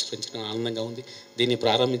అందరినీ ఆశీర్వదించడం ఆనందంగా ఉంది. దీన్ని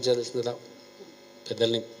ప్రారంభించాల్సిందిగా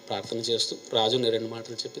పెద్దల్ని ప్రార్థన చేస్తూ రాజుని 2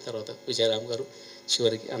 మాటలు చెప్పి తర్వాత విజయరామ్ గారు,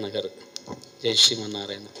 చివరికి అన్నగారు. జై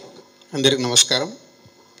శ్రీమన్నారాయణ. అందరికి నమస్కారం.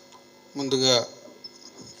 ముందుగా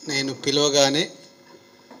నేను పిలవగానే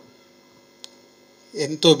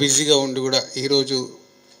ఎంతో బిజీగా ఉండి కూడా ఈరోజు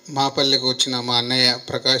మా పల్లెకి వచ్చిన మా అన్నయ్య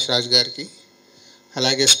ప్రకాష్ రాజ్ గారికి,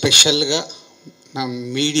 అలాగే స్పెషల్గా నా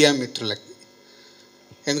మీడియా మిత్రులకి,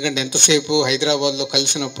 ఎందుకంటే ఎంతసేపు హైదరాబాద్లో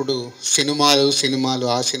కలిసినప్పుడు సినిమాలు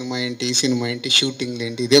ఆ సినిమా ఏంటి, ఈ సినిమా ఏంటి, షూటింగ్లు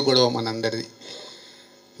ఏంటి, ఇదే గొడవ మనందరిది.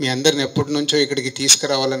 మీ అందరిని ఎప్పటి నుంచో ఇక్కడికి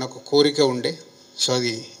తీసుకురావాలని ఒక కోరిక ఉండే. సో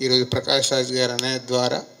అది ఈరోజు ప్రకాష్ రాజ్ గారు అనే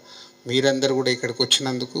ద్వారా మీరందరూ కూడా ఇక్కడికి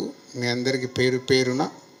వచ్చినందుకు మీ అందరికీ పేరున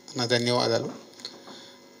నా ధన్యవాదాలు.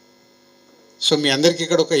 సో మీ అందరికీ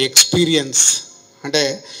ఇక్కడ ఒక ఎక్స్పీరియన్స్ అంటే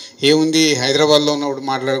ఏముంది, హైదరాబాద్లో ఉన్నప్పుడు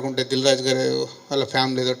మాట్లాడుకుంటే దిల్ రాజు గారు వాళ్ళ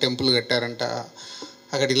ఫ్యామిలీ ఏదో టెంపుల్ కట్టారంట,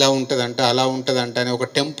 అక్కడ ఇలా ఉంటుందంట, అలా ఉంటుందంట అని ఒక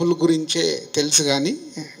టెంపుల్ గురించే తెలుసు. కానీ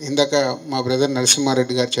ఇందాక మా బ్రదర్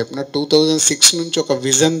నరసింహారెడ్డి గారు చెప్పిన 2006 నుంచి ఒక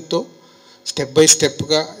విజన్తో స్టెప్ బై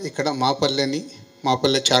స్టెప్గా ఇక్కడ మా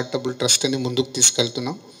పల్లె చారిటబుల్ ట్రస్ట్ని ముందుకు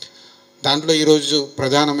తీసుకెళ్తున్నాం. దాంట్లో ఈరోజు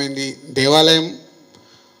ప్రధానమైనది దేవాలయం.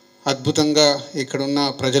 అద్భుతంగా ఇక్కడున్న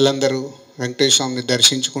ప్రజలందరూ వెంకటేశ్వర స్వామిని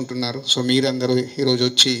దర్శించుకుంటున్నారు. సో మీరందరూ ఈరోజు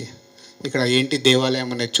వచ్చి ఇక్కడ ఏంటి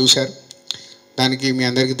దేవాలయం అనేది చూశారు. దానికి మీ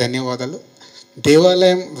అందరికీ ధన్యవాదాలు.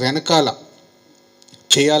 దేవాలయం వెనకాల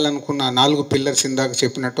చేయాలనుకున్న 4 పిల్లర్స్ ఇందాక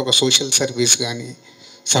చెప్పినట్టు ఒక సోషల్ సర్వీస్ కానీ,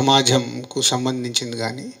 సమాజంకు సంబంధించింది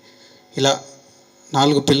కానీ, ఇలా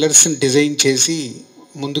 4 పిల్లర్స్ని డిజైన్ చేసి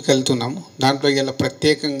ముందుకెళ్తున్నాము. దాంట్లో ఇలా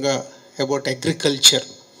ప్రత్యేకంగా అబౌట్ అగ్రికల్చర్,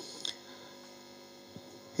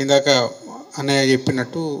 ఇందాక అన్నయ్య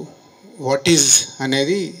చెప్పినట్టు వాట్ ఈజ్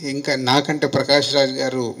అనేది ఇంకా నాకంటే ప్రకాష్ రాజ్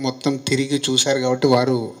గారు మొత్తం తిరిగి చూశారు కాబట్టి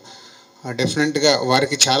వారు డెఫినెట్గా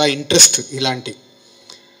వారికి చాలా ఇంట్రెస్ట్ ఇలాంటి.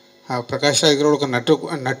 ప్రకాష్ రాజ్ గారు ఒక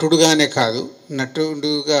నటుడుగానే కాదు,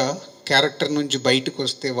 నటుడుగా క్యారెక్టర్ నుంచి బయటకు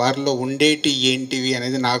వస్తే వారిలో ఉండేటి ఏంటివి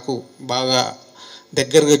అనేది నాకు బాగా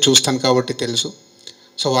దగ్గరగా చూస్తాను కాబట్టి తెలుసు.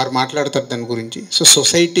 సో వారు మాట్లాడతారు దాని గురించి. సో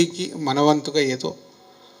సొసైటీకి మనవంతుగా ఏదో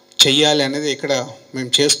చెయ్యాలి అనేది ఇక్కడ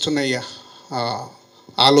మేము చేస్తున్న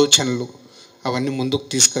ఆలోచనలు అవన్నీ ముందుకు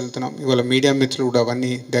తీసుకెళ్తున్నాం. ఇవాళ మీడియా మిత్రులు కూడా అవన్నీ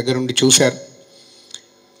దగ్గరుండి చూశారు.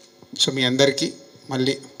 సో మీ అందరికీ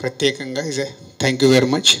మళ్ళీ ప్రత్యేకంగా thank you very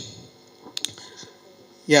much.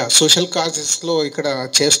 Social కాజెస్లో ఇక్కడ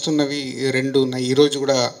చేస్తున్నవి 2 ఉన్నాయి. ఈరోజు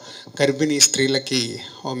కూడా గర్భిణీ స్త్రీలకి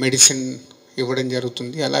మెడిసిన్ ఇవ్వడం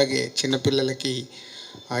జరుగుతుంది. అలాగే చిన్నపిల్లలకి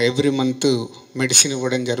ఎవ్రీ మంత్ మెడిసిన్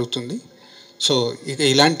ఇవ్వడం జరుగుతుంది. సో ఇక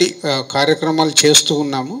ఇలాంటి కార్యక్రమాలు చేస్తూ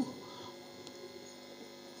ఉన్నాము.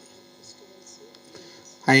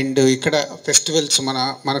 అండ్ ఇక్కడ ఫెస్టివల్స్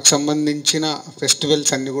మనకు సంబంధించిన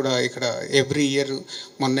ఫెస్టివల్స్ అన్నీ కూడా ఇక్కడ ఎవ్రీ ఇయర్,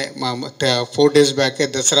 మొన్నే 4 days బ్యాకే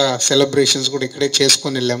దసరా సెలబ్రేషన్స్ కూడా ఇక్కడే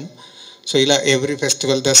చేసుకొని వెళ్ళాము. సో ఇలా ఎవ్రీ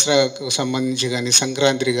ఫెస్టివల్, దసరాకు సంబంధించి కానీ,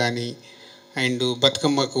 సంక్రాంతి కానీ, అండ్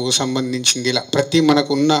బతుకమ్మకు సంబంధించింది, ఇలా ప్రతి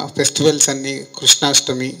మనకు ఉన్న ఫెస్టివల్స్ అన్నీ,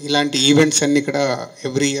 కృష్ణాష్టమి, ఇలాంటి ఈవెంట్స్ అన్నీ ఇక్కడ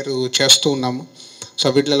ఎవ్రీ ఇయర్ చేస్తూ ఉన్నాము. సో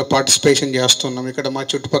వీటిలో పార్టిసిపేషన్ చేస్తున్నాం. ఇక్కడ మా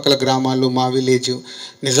చుట్టుపక్కల గ్రామాలు, మా విలేజ్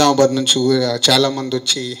నిజామాబాద్ నుంచి చాలామంది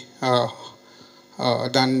వచ్చి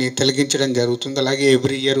దాన్ని తొలగించడం జరుగుతుంది. అలాగే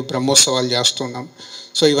ఎవ్రీ ఇయర్ బ్రహ్మోత్సవాలు చేస్తున్నాం.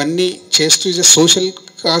 సో ఇవన్నీ చేస్తూ ఇది సోషల్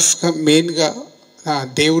కాస్గా మెయిన్గా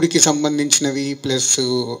దేవుడికి సంబంధించినవి ప్లస్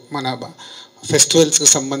మన ఫెస్టివల్స్కి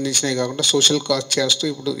సంబంధించినవి కాకుండా సోషల్ కాజ్ చేస్తూ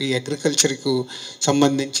ఇప్పుడు ఈ అగ్రికల్చర్కు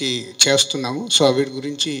సంబంధించి చేస్తున్నాము. సో వీటి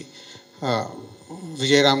గురించి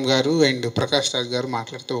విజయరామ్ గారు అండ్ ప్రకాష్ రాజ్ గారు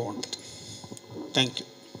మాట్లాడుతూ బాగుంటుంది. Thank you.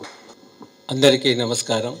 అందరికీ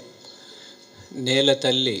నమస్కారం. నేల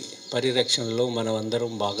తల్లి పరిరక్షణలో మనం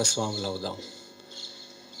అందరం భాగస్వాములు అవుదాం.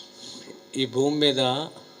 ఈ భూమి మీద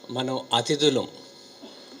మనం అతిథులం,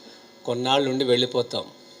 కొన్నాళ్ళు ఉండి వెళ్ళిపోతాం.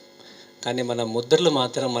 కానీ మన ముద్రలు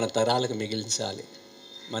మాత్రం మన తరాలకు మిగిలించాలి.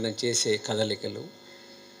 మనం చేసే కదలికలు.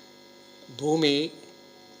 భూమి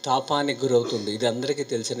తాపానికి గురవుతుంది, ఇది అందరికీ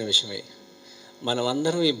తెలిసిన విషయమే. మనం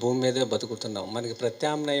అందరం ఈ భూమి మీదే బతుకుతున్నాం. మనకి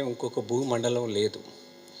ప్రత్యామ్నాయం ఇంకొక భూమండలం లేదు.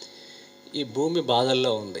 ఈ భూమి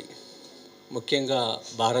బాధల్లో ఉంది. ముఖ్యంగా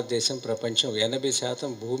భారతదేశం, ప్రపంచం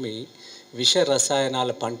 80% భూమి విష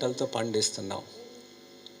రసాయనాల పంటలతో పండిస్తున్నాం.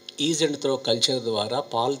 ఈజ్ అండ్ త్రో కల్చర్ ద్వారా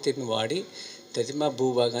పాలిథిన్ వాడి తదిమ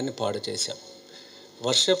భూభాగాన్ని పాడు చేశాం.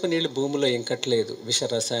 వర్షపు నీళ్ళు భూమిలో ఇంకట్లేదు విష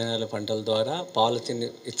రసాయనాల పంటల ద్వారా పాలిథిన్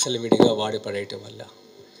ఇచ్చలవిడిగా వాడి పడేయటం వల్ల.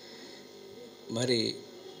 మరి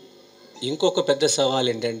ఇంకొక పెద్ద సవాల్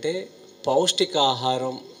ఏంటంటే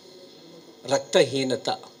పౌష్టికాహారం, రక్తహీనత.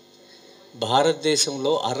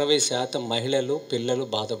 భారతదేశంలో 60% మహిళలు, పిల్లలు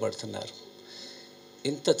బాధపడుతున్నారు.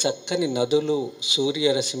 ఇంత చక్కని నదులు,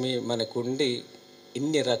 సూర్యరశ్మి మనకుండి,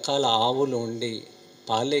 ఇన్ని రకాల ఆవులు ఉండి,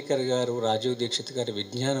 పాలేకర్ గారు, రాజీవ్ దీక్షిత్ గారి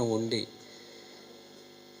విజ్ఞానం ఉండి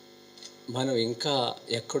మనం ఇంకా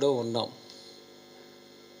ఎక్కడో ఉన్నాం.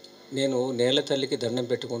 నేను నేల తల్లికి దండం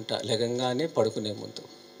పెట్టుకుంటా లెగంగానే, పడుకునే ముందు.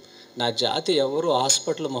 నా జాతి ఎవరు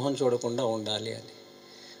హాస్పిటల్ మొహం చూడకుండా ఉండాలి అని.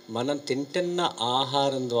 మనం తింటున్న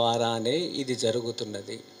ఆహారం ద్వారానే ఇది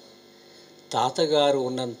జరుగుతున్నది. తాతగారు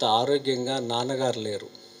ఉన్నంత ఆరోగ్యంగా నాన్నగారు లేరు,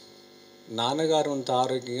 నాన్నగారు ఉన్నంత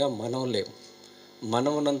ఆరోగ్యంగా మనం లేము,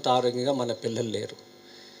 మనం ఉన్నంత ఆరోగ్యంగా మన పిల్లలు లేరు.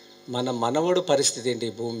 మన మనవడు పరిస్థితి ఏంటి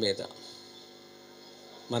ఈ భూమి మీద?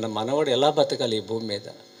 మన మనవడు ఎలా బతకాలి ఈ భూమి మీద?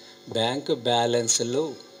 బ్యాంకు బ్యాలెన్స్లు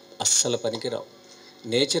అస్సలు పనికిరావు.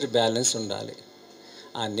 నేచర్ బ్యాలెన్స్ ఉండాలి.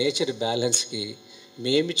 ఆ నేచర్ బ్యాలెన్స్కి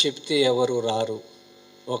మేము చెప్తే ఎవరు రారు.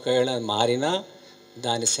 ఒకవేళ మారినా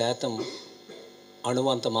దాని శాతం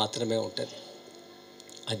అణువంత మాత్రమే ఉంటుంది.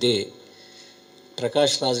 అదే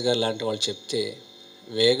ప్రకాష్ రాజ్ గారు లాంటి వాళ్ళు చెప్తే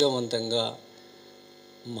వేగవంతంగా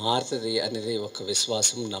మారుతుంది అనేది ఒక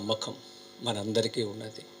విశ్వాసం, నమ్మకం మనందరికీ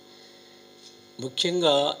ఉన్నది.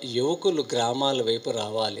 ముఖ్యంగా యువకులు గ్రామాల వైపు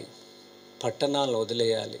రావాలి, పట్టణాలను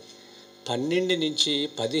వదిలేయాలి. 12 నుంచి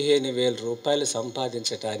 15,000 రూపాయలు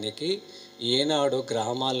సంపాదించటానికి ఏనాడు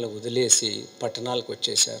గ్రామాలను వదిలేసి పట్టణాలకు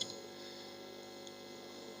వచ్చేశారు.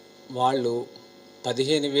 వాళ్ళు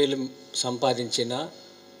 15,000 సంపాదించిన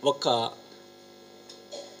ఒక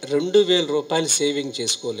 2,000 రూపాయలు సేవింగ్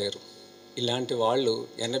చేసుకోలేరు. ఇలాంటి వాళ్ళు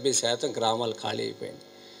 80% గ్రామాలు ఖాళీ అయిపోయింది.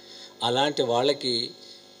 అలాంటి వాళ్ళకి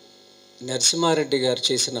నరసింహారెడ్డి గారు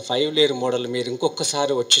చేసిన 5 లేయర్ మోడల్ మీరు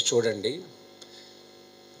ఇంకొకసారి వచ్చి చూడండి.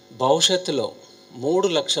 భవిష్యత్తులో 3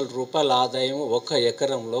 లక్షల రూపాయల ఆదాయం ఒక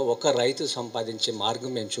ఎకరంలో ఒక రైతు సంపాదించే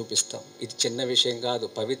మార్గం మేము చూపిస్తాం. ఇది చిన్న విషయం కాదు.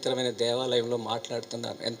 పవిత్రమైన దేవాలయంలో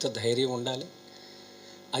మాట్లాడుతున్నాను. ఎంత ధైర్యం ఉండాలి.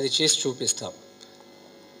 అది చేసి చూపిస్తాం.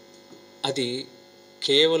 అది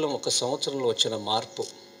కేవలం 1 సంవత్సరంలో వచ్చిన మార్పు.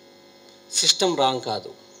 సిస్టమ్ రాంగ్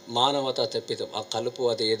కాదు, మానవతా తప్పిదం. ఆ కలుపు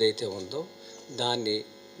అది ఏదైతే ఉందో దాన్ని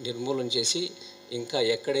నిర్మూలన చేసి ఇంకా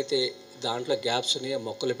ఎక్కడైతే దాంట్లో గ్యాప్స్ ఉన్నాయో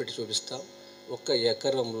మొక్కలు పెట్టి చూపిస్తాం. 1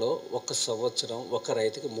 ఎకరంలో 1 సంవత్సరం ఒక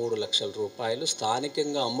రైతుకి 3 లక్షల రూపాయలు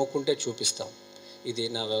స్థానికంగా అమ్ముకుంటే చూపిస్తాం. ఇది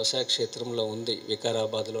నా వ్యవసాయ క్షేత్రంలో ఉంది.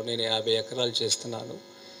 వికారాబాద్లో నేను 50 ఎకరాలు చేస్తున్నాను.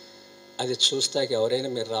 అది చూస్తాకి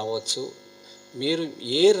ఎవరైనా మీరు రావచ్చు. మీరు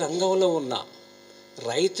ఏ రంగంలో ఉన్నా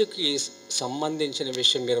రైతుకి సంబంధించిన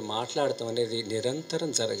విషయం మీరు మాట్లాడటం అనేది నిరంతరం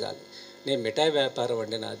జరగాలి. నేను మిఠాయి వ్యాపారం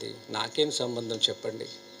అండి నాది, నాకేం సంబంధం చెప్పండి.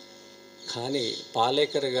 కానీ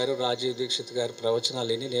పాలేకర్ గారు, రాజీవ్ దీక్షిత్ గారు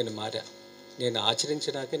ప్రవచనాలు విని నేను మారా. నేను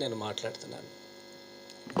ఆచరించినాకే నేను మాట్లాడుతున్నాను.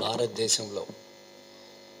 భారతదేశంలో,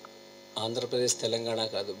 ఆంధ్రప్రదేశ్, తెలంగాణ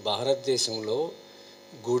కాదు, భారతదేశంలో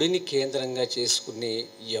గుడిని కేంద్రంగా చేసుకుని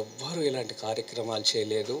ఎవ్వరూ ఇలాంటి కార్యక్రమాలు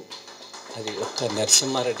చేయలేదు. అది ఒక్క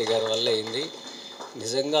నరసింహారెడ్డి గారి వల్ల అయింది.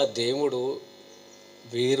 నిజంగా దేవుడు,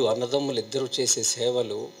 వీరు అన్నదమ్ములు ఇద్దరు చేసే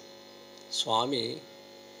సేవలు స్వామి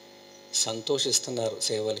సంతోషిస్తున్నారు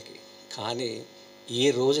సేవలకి. కానీ ఈ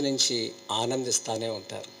రోజు నుంచి ఆనందిస్తూనే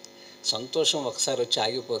ఉంటారు. సంతోషం ఒకసారి వచ్చి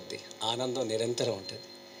ఆగిపోద్ది, ఆనందం నిరంతరం ఉంటుంది.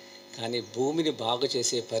 కానీ భూమిని బాగు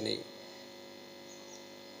చేసే పని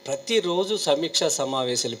ప్రతిరోజు సమీక్షా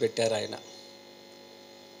సమావేశాలు పెట్టారు ఆయన.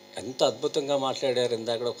 ఎంత అద్భుతంగా మాట్లాడారు.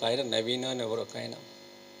 ఇందాక ఒక ఆయన నవీన్ అని ఎవరు ఒక ఆయన,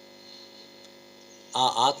 ఆ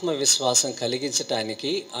ఆత్మవిశ్వాసం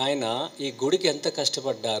కలిగించటానికి ఆయన ఈ గుడికి ఎంత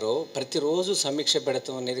కష్టపడ్డారో. ప్రతిరోజు సమీక్ష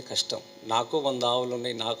పెడతాం అనేది కష్టం. నాకు 100 ఆవులు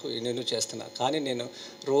ఉన్నాయి, నేను చేస్తున్నా, కానీ నేను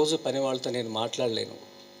రోజు పని వాళ్ళతో నేను మాట్లాడలేను.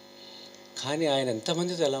 కానీ ఆయన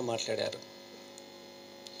ఎంతమందితో ఎలా మాట్లాడారు.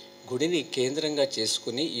 గుడిని కేంద్రంగా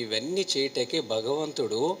చేసుకుని ఇవన్నీ చేయటానికి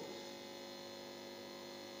భగవంతుడు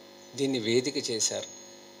దీన్ని వేదిక చేశారు.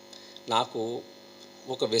 నాకు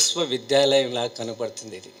ఒక విశ్వవిద్యాలయంలాగా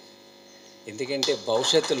కనపడుతుంది ఇది. ఎందుకంటే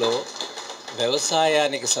భవిష్యత్తులో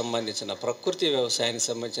వ్యవసాయానికి సంబంధించిన, ప్రకృతి వ్యవసాయానికి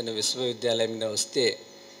సంబంధించిన విశ్వవిద్యాలయం వస్తే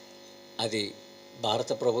అది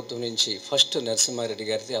భారత ప్రభుత్వం నుంచి ఫస్ట్ నరసింహారెడ్డి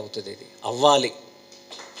గారిది అవుతుంది. ఇది అవ్వాలి.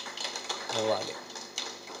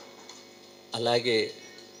 అలాగే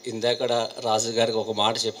ఇందాకడ రాజుగారికి ఒక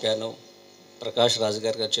మాట చెప్పాను, ప్రకాష్ రాజు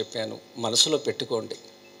గారికి చెప్పాను, మనసులో పెట్టుకోండి,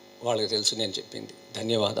 వాళ్ళకి తెలుసు నేను చెప్పింది.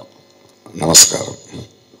 ధన్యవాదం. నమస్కారం.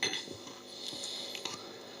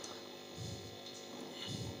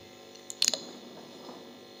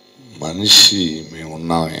 మనిషి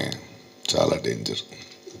మేమున్నామే చాలా డేంజర్.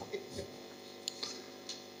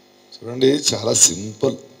 చూడండి, చాలా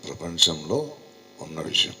సింపుల్ ప్రపంచంలో ఉన్న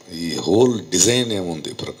విషయం. ఈ హోల్ డిజైన్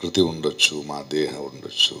ఏముంది, ప్రకృతి ఉండొచ్చు, మా దేహం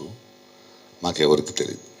ఉండొచ్చు, మాకెవరికి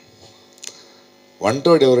తెలియదు.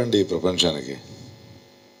 వంటోడు ఎవరండి ఈ ప్రపంచానికి?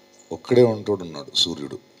 ఒక్కడే వంటోడు ఉన్నాడు,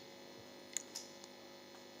 సూర్యుడు.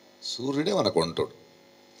 సూర్యుడే మనకు వంటోడు.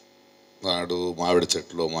 వాడు మామిడి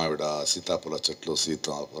చెట్లు మామిడ, సీతాఫల చెట్లు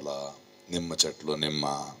సీతాఫల, నిమ్మ చెట్లు నిమ్మ,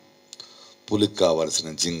 పులికి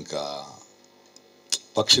కావాల్సిన జింక,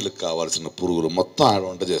 పక్షులకు కావాల్సిన పురుగులు మొత్తం ఆడ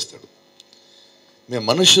వంట చేస్తాడు. మేము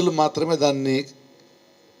మనుషులు మాత్రమే దాన్ని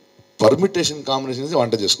పర్మిటేషన్ కాంబినేషన్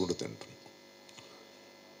వంట చేసుకుంటూ తింటాం.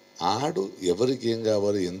 ఆడు ఎవరికి ఏం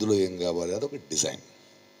కావాలి, ఎందులో ఏం కావాలి, అదొక డిజైన్.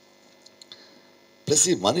 ప్లస్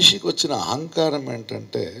ఈ మనిషికి వచ్చిన అహంకారం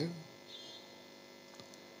ఏంటంటే,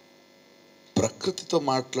 ప్రకృతితో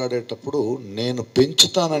మాట్లాడేటప్పుడు నేను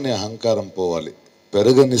పెంచుతాననే అహంకారం పోవాలి,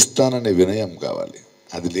 పెరగనిస్తాననే వినయం కావాలి.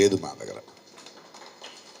 అది లేదు మా దగ్గర.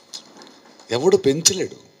 ఎవడు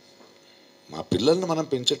పెంచలేడు. మా పిల్లల్ని మనం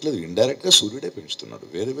పెంచట్లేదు, ఇండైరెక్ట్గా సూర్యుడే పెంచుతున్నాడు,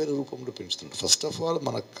 వేరే వేరే రూపంలో పెంచుతున్నాడు. ఫస్ట్ ఆఫ్ ఆల్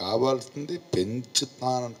మనకు కావాల్సింది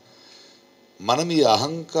పెంచుతానని. మనం ఈ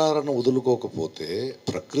అహంకారాన్ని వదులుకోకపోతే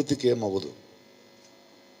ప్రకృతికి ఏమవ్వదు.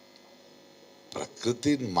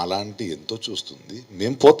 ప్రకృతి మలాంటి ఎంతో చూస్తుంది,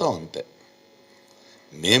 మేము పోతాం అంతే.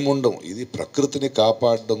 మేముండం. ఇది ప్రకృతిని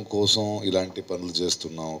కాపాడడం కోసం ఇలాంటి పనులు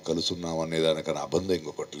చేస్తున్నాం, కలుసున్నాం అనేదానికన్నా అబంధం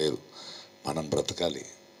ఇంకొకటి లేదు. మనం బ్రతకాలి,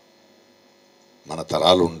 మన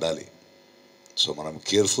తరాలు ఉండాలి. సో మనం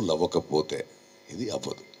కేర్ఫుల్ అవ్వకపోతే ఇది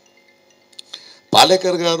అవ్వదు.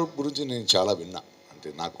 పాలేకర్ గారు గురించి నేను చాలా విన్నా. అంటే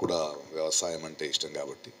నాకు కూడా వ్యవసాయం అంటే ఇష్టం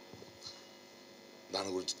కాబట్టి, దాని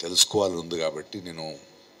గురించి తెలుసుకోవాలని ఉంది కాబట్టి నేను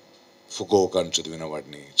ఫుకోకాని చదివిన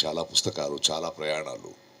వాడిని, చాలా పుస్తకాలు, చాలా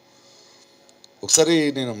ప్రయాణాలు. ఒకసారి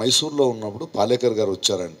నేను మైసూర్లో ఉన్నప్పుడు పాలేకర్ గారు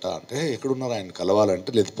వచ్చారంట. అంటే ఎక్కడున్నారు, ఆయన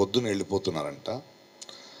కలవాలంటే, లేదు పొద్దున్న వెళ్ళిపోతున్నారంట.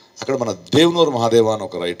 అక్కడ మన దేవనూరు మహాదేవ అని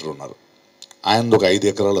ఒక రైటర్ ఉన్నారు, ఆయనది ఒక 5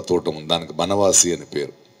 ఎకరాల తోట ఉంది, దానికి బనవాసి అని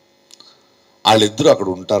పేరు. వాళ్ళిద్దరూ అక్కడ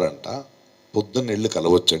ఉంటారంట. పొద్దున్న వెళ్ళి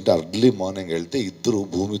కలవచ్చు అంటే అర్లీ మార్నింగ్ వెళ్తే ఇద్దరు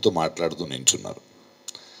భూమితో మాట్లాడుతూ నించున్నారు.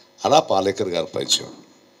 అలా పాలేకర్ గారు పరిచయం.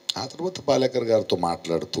 ఆ తర్వాత పాలేకర్ గారితో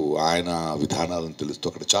మాట్లాడుతూ ఆయన విధానాలను తెలుస్తూ,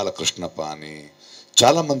 అక్కడ చాలా కృష్ణప్ప అని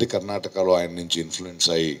చాలామంది కర్ణాటకలో ఆయన నుంచి ఇన్ఫ్లుయెన్స్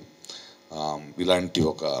అయ్యి ఇలాంటి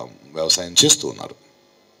ఒక వ్యవసాయం చేస్తూ ఉన్నారు.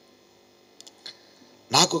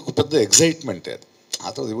 నాకు ఒక పెద్ద ఎగ్జైట్మెంట్ అది. ఆ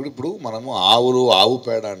తర్వాత ఇప్పుడు మనము ఆవు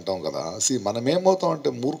పేడ అంటాం కదా. మనం ఏమవుతాం అంటే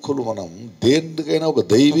మూర్ఖులు. మనం దేనికైనా ఒక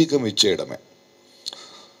దైవికం ఇచ్చేయడమే.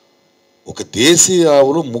 ఒక దేశీ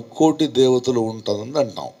ఆవులు 3,000,000 దేవతలు ఉంటుందని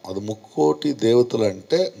అంటాం. అది 3,000,000 దేవతలు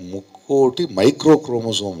అంటే 3,000,000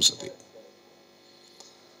 మైక్రోక్రోమోసోమ్స్. అది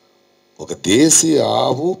ఒక దేశీ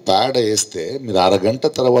ఆవు పేడ వేస్తే మీరు అరగంట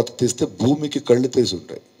తర్వాత తీస్తే భూమికి కళ్ళు తెరిచి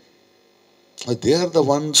ఉంటాయి. They are the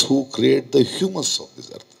ones who create the humans of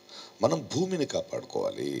this earth. మనం భూమిని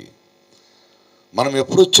కాపాడుకోవాలి. మనం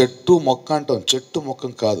ఎప్పుడు చెట్టు మొక్క అంటాం, చెట్టు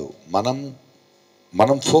మొక్కం కాదు.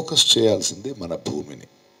 మనం ఫోకస్ చేయాల్సింది మన భూమిని,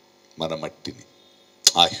 మన మట్టిని,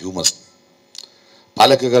 ఆ హ్యూమస్ని.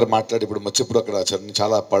 పాలేకర్ గారు మాట్లాడి ఇప్పుడు మర్చిప్పుడు అక్కడ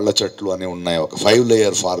చాలా పళ్ళ చెట్లు అని ఉన్నాయి. ఒక 5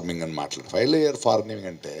 లేయర్ ఫార్మింగ్ అని మాట్లాడు. 5 లేయర్ ఫార్మింగ్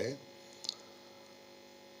అంటే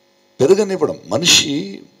పెరగనివ్వడం. మనిషి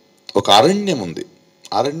ఒక అరణ్యం ఉంది.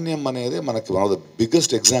 అరణ్యం అనేది మనకి one of the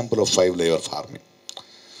biggest example of 5 layer farming.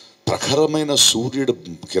 ప్రఖరమైన సూర్యుడు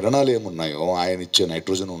కిరణాలు ఏమున్నాయో, ఆయన ఇచ్చే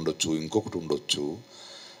నైట్రోజన్ ఉండొచ్చు, ఇంకొకటి ఉండొచ్చు.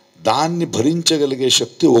 దాన్ని భరించగలిగే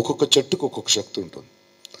శక్తి ఒక్కొక్క చెట్టుకు ఒక్కొక్క శక్తి ఉంటుంది.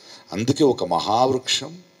 అందుకే ఒక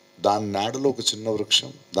మహావృక్షం దాని నీడలో ఒక చిన్న వృక్షం,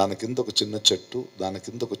 దాని కింద ఒక చిన్న చెట్టు, దాని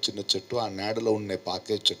కింద ఒక చిన్న చెట్టు, ఆ నీడలో ఉండే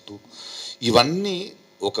పాకే చెట్టు, ఇవన్నీ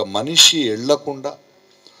ఒక మనిషి ఎళ్లకుండా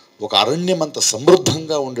ఒక అరణ్యం అంత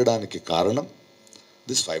సమృద్ధంగా ఉండడానికి కారణం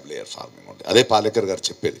దిస్ 5 layer farming only. అదే పాలేకర్ గారు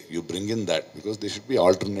చెప్పేది, you bring in that because they should be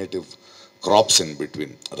alternative crops in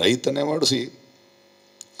between. రైతు అనేవాడు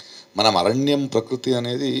మనం అరణ్యం ప్రకృతి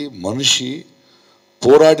అనేది మనిషి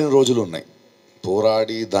పోరాడిన రోజులు ఉన్నాయి,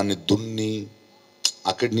 పోరాడి దాన్ని దున్ని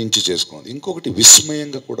అక్కడి నుంచి చేసుకున్నది. ఇంకొకటి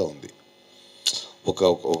విస్మయంగా కూడా ఉంది, ఒక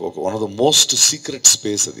one of the most secret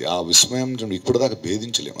space అది. ఆ విస్మయం ఇప్పటిదాకా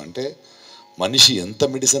భేదించలేము. అంటే మనిషి ఎంత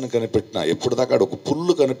మెడిసిన్ కనిపెట్టినా ఎప్పటిదాకా ఒక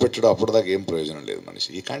పుల్లు కనిపెట్టడం అప్పటిదాకా ఏం ప్రయోజనం లేదు. మనిషి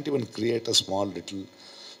ఈ can't even create a small little.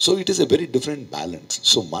 So it is a very different balance.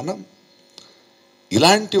 So మనం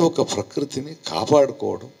ఇలాంటి ఒక ప్రకృతిని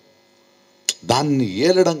కాపాడుకోవడం, దాన్ని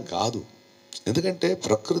ఏలడం కాదు. ఎందుకంటే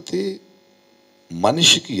ప్రకృతి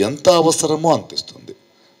మనిషికి ఎంత అవసరమో అంతిస్తుంది,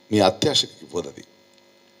 మీ అత్యాశకి ఇవ్వదు.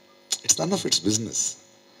 It's none of it's business.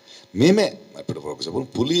 మేమే ఇప్పుడు ఫర్ ఎగ్జాంపుల్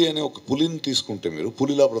పులి అనే ఒక పులిని తీసుకుంటే, మీరు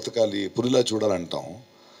పులిలా బ్రతకాలి, పులిలా చూడాలంటాం.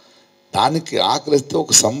 దానికి ఆకలిస్తే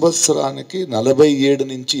ఒక సంవత్సరానికి 47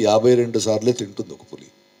 నుంచి 52 సార్లే తింటుంది ఒక పులి,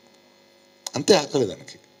 అంతే ఆకలి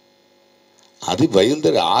దానికి. అది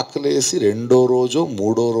బయలుదేరి ఆకలేసి 2వ రోజో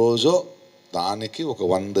 3వ రోజో దానికి ఒక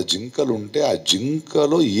 100 జింకలు ఉంటే ఆ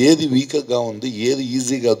జింకలో ఏది వీక్గా ఉంది, ఏది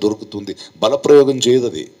ఈజీగా దొరుకుతుంది, బలప్రయోగం చేయదు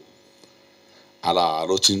అది. అలా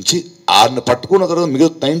ఆలోచించి ఆడిని పట్టుకున్న తర్వాత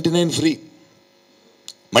మిగతా 99 ఫ్రీ,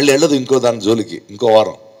 మళ్ళీ వెళ్ళదు ఇంకో దాని జోలికి ఇంకో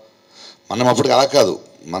వారం. మనం అప్పటికి అలా కాదు,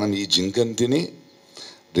 మనం ఈ జింకని తిని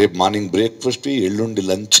రేపు మార్నింగ్ బ్రేక్ఫాస్ట్కి, ఎల్లుండి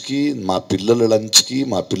లంచ్కి, మా పిల్లల లంచ్కి,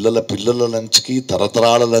 మా పిల్లల పిల్లల లంచ్కి,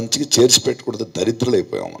 తరతరాల లంచ్కి చేర్చి పెట్టుకుంటే దరిద్రులు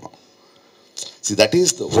అయిపోయాం మనం. That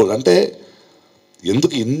is the whole. అంటే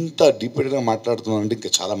ఎందుకు ఇంత డీప్గా మాట్లాడుతున్నాను అంటే ఇంకా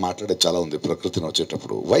చాలా మాట్లాడేది చాలా ఉంది ప్రకృతిని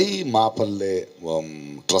వచ్చేటప్పుడు. వై మా పల్లె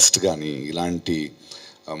ట్రస్ట్ కానీ ఇలాంటి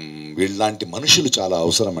వీళ్ళలాంటి మనుషులు చాలా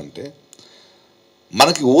అవసరం. అంటే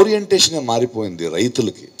మనకి ఓరియంటేషన్ మారిపోయింది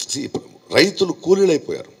రైతులకి. ఇప్పుడు రైతులు కూలీలు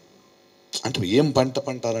అయిపోయారు. అంటే ఏం పంట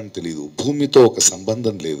పంటాలని తెలియదు, భూమితో ఒక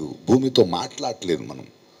సంబంధం లేదు, భూమితో మాట్లాడలేదు మనం.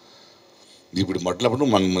 ఇప్పుడు మొదలప్పుడు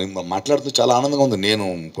మనం మాట్లాడుతూ చాలా ఆనందంగా ఉంది. నేను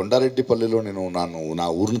కొండారెడ్డిపల్లిలో నా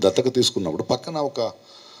ఊరిని దత్తక తీసుకున్నప్పుడు పక్కన ఒక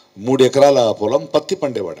 3 ఎకరాల పొలం పత్తి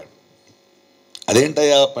పండేవాడు.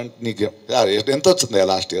 అదేంటయ్యా పంట నీకు ఎంత వచ్చిందయ్యా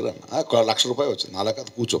లాస్ట్ ఇయర్ అన్న? 1 లక్ష రూపాయలు వచ్చింది. అలా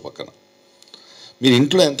కాదు, కూర్చో పక్కన. మీరు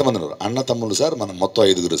ఇంట్లో ఎంతమంది ఉన్నారు? అన్న తమ్ముళ్ళు సార్, మనం మొత్తం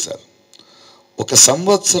 5గురు సార్. ఒక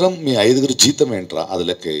సంవత్సరం మీ 5గురు జీతం ఏంట్రా అది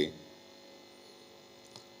లెక్క.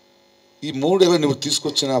 ఈ 3 ఎకరాలు నువ్వు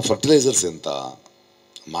తీసుకొచ్చిన ఫర్టిలైజర్స్ ఎంత,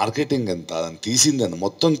 మార్కెటింగ్ ఎంత, దాన్ని తీసింది ఎంత,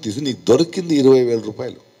 మొత్తం తీసి నీకు దొరికింది 20,000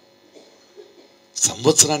 రూపాయలు.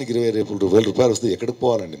 సంవత్సరానికి 20,000 రూపాయలు వస్తే ఎక్కడికి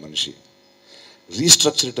పోవాలండి మనిషి?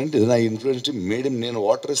 రీస్ట్రక్చర్ అంటే నా ఇన్ఫ్లుయెన్స్ మేడం, నేను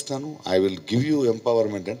వాటర్ ఇస్తాను, I will give you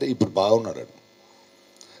empowerment అంటే ఇప్పుడు బాగున్నాడు.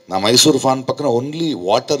 నా మైసూర్ ఫాన్ పక్కన only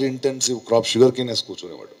water intensive crop sugar cane వేసి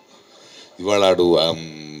కూర్చునేవాడు. ఇవాళ ఆడు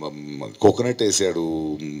కోకోనట్ వేసాడు,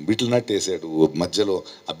 బీటిల్ నట్ వేసాడు, మధ్యలో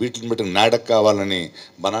ఆ బీటిల్ నట్ నాడక్ కావాలని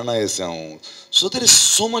బనానా వేసాము. So there is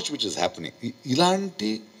so much which is happening. ఇలాంటి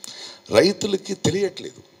రైతులకి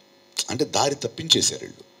తెలియట్లేదు, అంటే దారి తప్పించేశారు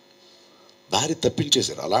వీళ్ళు, దారి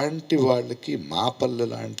తప్పించేశారు. అలాంటి వాళ్ళకి మా పల్లె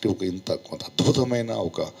లాంటి ఒక కొంత అద్భుతమైన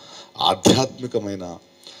ఒక ఆధ్యాత్మికమైన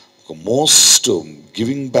ఒక most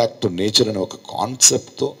giving back to nature అనే ఒక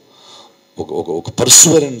కాన్సెప్ట్తో ఒక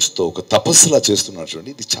పర్సువరెన్స్తో ఒక తపస్సులా చేస్తున్నారు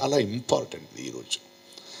చూడండి. ఇది చాలా ఇంపార్టెంట్ ఈరోజు.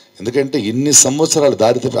 ఎందుకంటే ఎన్ని సంవత్సరాలు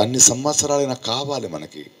దారి తప్పి అన్ని సంవత్సరాలైనా కావాలి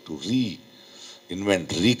మనకి to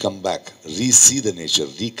reinvent, రీకమ్ back, రీసీ the nature,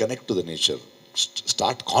 reconnect to the nature,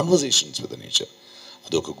 start conversations with the nature.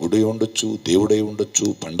 అది ఒక గుడి ఉండొచ్చు, దేవుడై ఉండొచ్చు,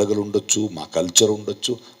 పండగలు ఉండొచ్చు, మా కల్చర్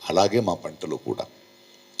ఉండొచ్చు, అలాగే మా పంటలు కూడా,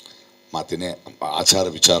 మా తినే ఆచార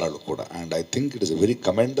విచారాలు కూడా. And I think it is a very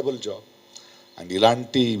commendable job. And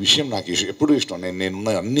ఇలాంటి విషయం నాకు ఎప్పుడు ఇష్టం. నేనున్న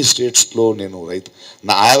అన్ని స్టేట్స్లో నేను I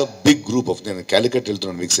have a big group of, నేను క్యాలికట్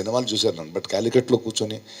వెళ్తున్నాను, మీకు సినిమాలు చూశాను నన్ను, బట్ క్యాలికట్లో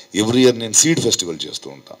కూర్చొని ఎవ్రీ ఇయర్ నేను సీడ్ ఫెస్టివల్ చేస్తూ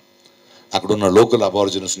ఉంటాను. అక్కడ ఉన్న లోకల్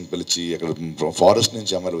అబారిజినల్స్ని పిలిచి, అక్కడ ఫారెస్ట్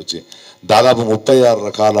నుంచి అమలు వచ్చి దాదాపు 36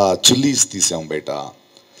 రకాల చిల్లీస్ తీసాం బయట.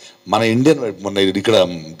 మన ఇండియన్ మొన్న ఇక్కడ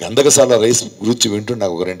గంధకసాల రైస్ గురించి వింటుండే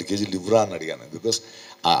నాకు ఒక 2 కేజీలు ఇవ్వరా అని అడిగాను. Because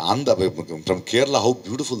from Kerala how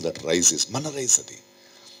beautiful that rice is. మన రైస్ అది,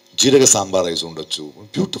 జీరగ సాంబార్ రైస్ ఉండొచ్చు,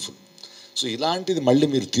 బ్యూటిఫుల్. సో ఇలాంటిది మళ్ళీ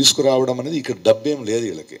మీరు తీసుకురావడం అనేది, ఇక్కడ డబ్బేం లేదు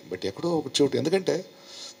వీళ్ళకి, బట్ ఎక్కడో ఒక చోటు. ఎందుకంటే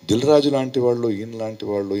దిల్ రాజు లాంటి వాళ్ళు, ఈయన లాంటి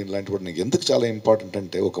వాళ్ళు నీకు ఎందుకు చాలా ఇంపార్టెంట్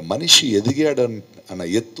అంటే, ఒక మనిషి ఎదిగాడు అన్న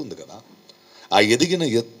ఎత్తు ఉంది కదా, ఆ ఎదిగిన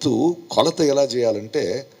ఎత్తు కొలత ఎలా చేయాలంటే,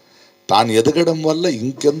 తాను ఎదగడం వల్ల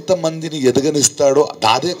ఇంకెంతమందిని ఎదగనిస్తాడో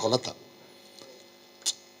అదే కొలత.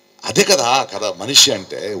 అదే కదా మనిషి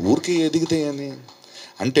అంటే. ఊరికే ఎదిగితే అని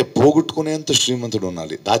అంటే పోగొట్టుకునేంత శ్రీమంతుడు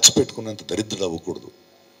ఉండాలి, దాచిపెట్టుకునేంత దరిద్రుడు అవ్వకూడదు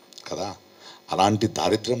కదా. అలాంటి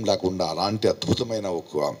దారిద్ర్యం లేకుండా అలాంటి అద్భుతమైన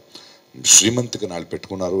ఒక శ్రీమంతికి నాళ్ళు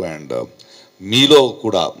పెట్టుకున్నారు. అండ్ మీలో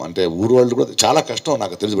కూడా అంటే ఊరు వాళ్ళు కూడా చాలా కష్టం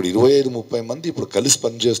నాకు తెలిసి, ఇప్పుడు 25-30 మంది ఇప్పుడు కలిసి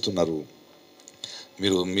పనిచేస్తున్నారు.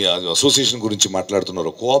 మీరు మీ అసోసియేషన్ గురించి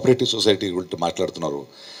మాట్లాడుతున్నారు, కోఆపరేటివ్ సొసైటీ గురించి మాట్లాడుతున్నారు.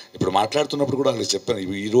 ఇప్పుడు మాట్లాడుతున్నప్పుడు కూడా వాళ్ళకి చెప్పాను,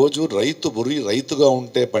 ఈరోజు రైతుగా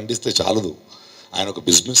ఉంటే పండిస్తే చాలదు, ఆయన ఒక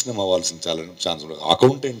బిజినెస్ నేమ్ అవ్వాల్సిన చాలా ఛాన్స్ ఉంటుంది,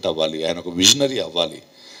 అకౌంటెంట్ అవ్వాలి, ఆయన ఒక విజనరీ అవ్వాలి.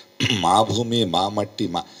 మా భూమి మా మట్టి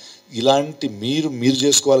మా ఇలాంటి మీరు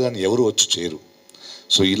చేసుకోవాలి కానీ ఎవరు వచ్చి చేయరు.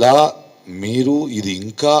 సో ఇలా మీరు ఇది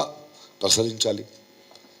ఇంకా ప్రసరించాలి,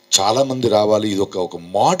 చాలామంది రావాలి, ఇది ఒక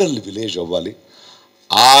మోడల్ విలేజ్ అవ్వాలి.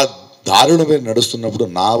 ఆ దారుణ మీద నడుస్తున్నప్పుడు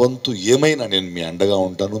నా వంతు ఏమైనా నేను మీ అండగా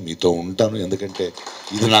ఉంటాను, మీతో ఉంటాను. ఎందుకంటే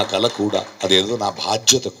ఇది నా కళ కూడా, అదేదో నా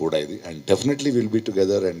బాధ్యత కూడా ఇది. And definitely will be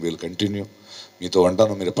together and will continue. మీతో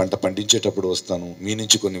ఉంటాను, మీరు పంట పండించేటప్పుడు వస్తాను, మీ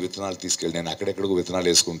నుంచి కొన్ని విత్తనాలు తీసుకెళ్ళి నేను అక్కడెక్కడికో విత్తనాలు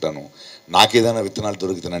వేసుకుంటాను, నాకేదైనా విత్తనాలు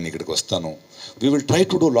దొరికితే నేను ఇక్కడికి వస్తాను. We will try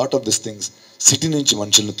to do lot of this things. City నుంచి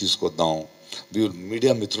మనుషులను తీసుకొద్దాం.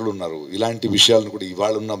 మీడియా మిత్రులు ఉన్నారు, ఇలాంటి విషయాలను కూడా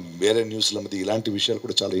ఇవాళ ఉన్న వేరే న్యూస్ల మధ్య ఇలాంటి విషయాలు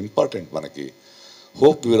కూడా చాలా ఇంపార్టెంట్ మనకి.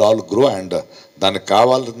 Hope will all grow. And దానికి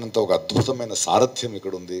కావాల్సినంత ఒక అద్భుతమైన సారథ్యం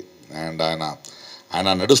ఇక్కడ ఉంది. అండ్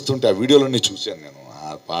ఆయన నడుస్తుంటే ఆ వీడియోలన్నీ చూశాను నేను,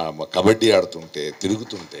 కబడ్డీ ఆడుతుంటే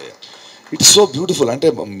తిరుగుతుంటే ఇట్స్ సో బ్యూటిఫుల్. అంటే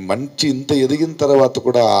మంచి ఇంత ఎదిగిన తర్వాత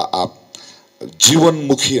కూడా ఆ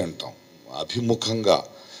జీవన్ముఖి అంటాం, అభిముఖంగా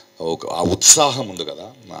ఆ ఉత్సాహం ఉంది కదా,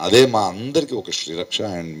 అదే మా అందరికీ ఒక Sriraksha.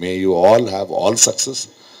 And may you all have all success.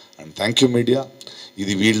 And thank you media.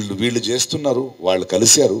 ఇది వీళ్ళు చేస్తున్నారు, వాళ్ళు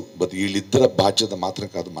కలిశారు, బట్ వీళ్ళిద్దరి బాధ్యత మాత్రం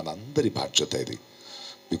కాదు, మనందరి బాధ్యత ఇది.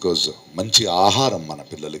 బికాజ్ మంచి ఆహారం మన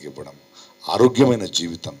పిల్లలకి ఇవ్వడం, ఆరోగ్యమైన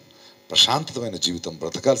జీవితం, ప్రశాంతమైన జీవితం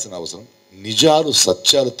బ్రతకాల్సిన అవసరం, నిజాలు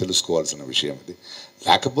సత్యాలు తెలుసుకోవాల్సిన విషయం ఇది.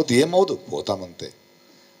 లేకపోతే ఏమవుదు, పోతామంతే.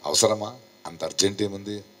 అవసరమా, అంత అర్జెంట్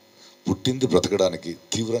ఏముంది? పుట్టింది బ్రతకడానికి,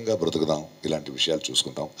 తీవ్రంగా బ్రతుకుదాం, ఇలాంటి విషయాలు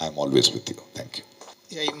చూసుకుంటాం. I'm always with you. Thank you.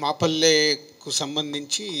 ఈ మా పల్లెకు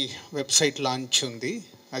సంబంధించి వెబ్సైట్ లాంచ్ ఉంది,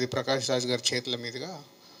 అది ప్రకాష్ రాజ్ గారి చేతుల మీదుగా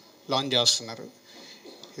లాంచ్ చేస్తున్నారు.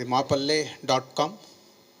 ఇది mapalle.com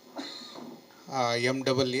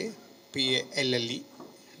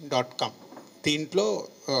MAAPALLE.com. దీంట్లో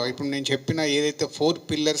ఇప్పుడు నేను చెప్పిన ఏదైతే 4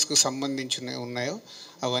 పిల్లర్స్కి సంబంధించిన ఉన్నాయో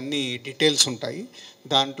అవన్నీ డీటెయిల్స్ ఉంటాయి.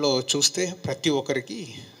 దాంట్లో చూస్తే ప్రతి ఒక్కరికి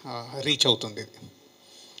రీచ్ అవుతుంది. ఇది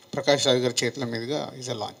ప్రకాష్ రాజ్ గారి చేతుల మీదుగా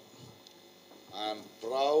is a launch. I'm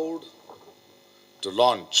proud to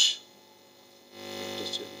launch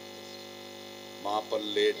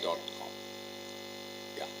mapalle.com.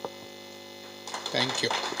 Thank you.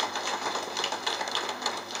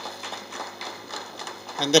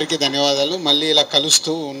 అందరికీ ధన్యవాదాలు. మళ్ళీ ఇలా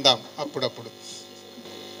కలుస్తూ ఉందాం అప్పుడప్పుడు.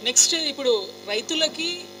 నెక్స్ట్ ఇప్పుడు రైతులకి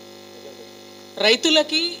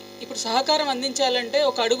ఇప్పుడు సహకారం అందించాలంటే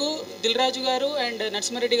ఒక అడుగు దిల్ రాజు గారు అండ్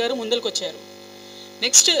నరసింహారెడ్డి గారు ముందరికి వచ్చారు.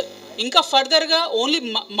 నెక్స్ట్ ఇంకా ఫర్దర్గా ఓన్లీ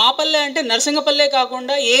మాపల్లె అంటే నరసింగపల్లె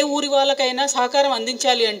కాకుండా ఏ ఊరి వాళ్ళకైనా సహకారం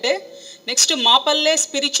అందించాలి అంటే నెక్స్ట్ మాపల్లె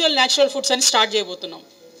స్పిరిచువల్ న్యాచురల్ ఫుడ్స్ అని స్టార్ట్ చేయబోతున్నాం.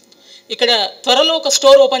 ఇక్కడ త్వరలో ఒక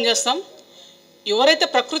స్టోర్ ఓపెన్ చేస్తాం. ఎవరైతే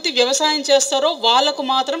ప్రకృతి వ్యవసాయం చేస్తారో వాళ్ళకు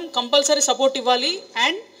మాత్రం కంపల్సరీ సపోర్ట్ ఇవ్వాలి.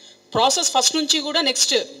 అండ్ ప్రాసెస్ ఫస్ట్ నుంచి కూడా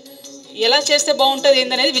నెక్స్ట్ ఎలా చేస్తే బాగుంటుంది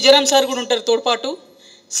ఏందనేది విజయరామ్ సార్ కూడా ఉంటారు తోడ్పాటు.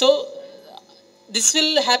 So this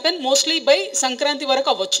will happen mostly by Sankranti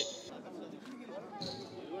వరకు అవ్వచ్చు.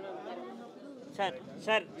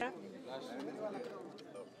 Sir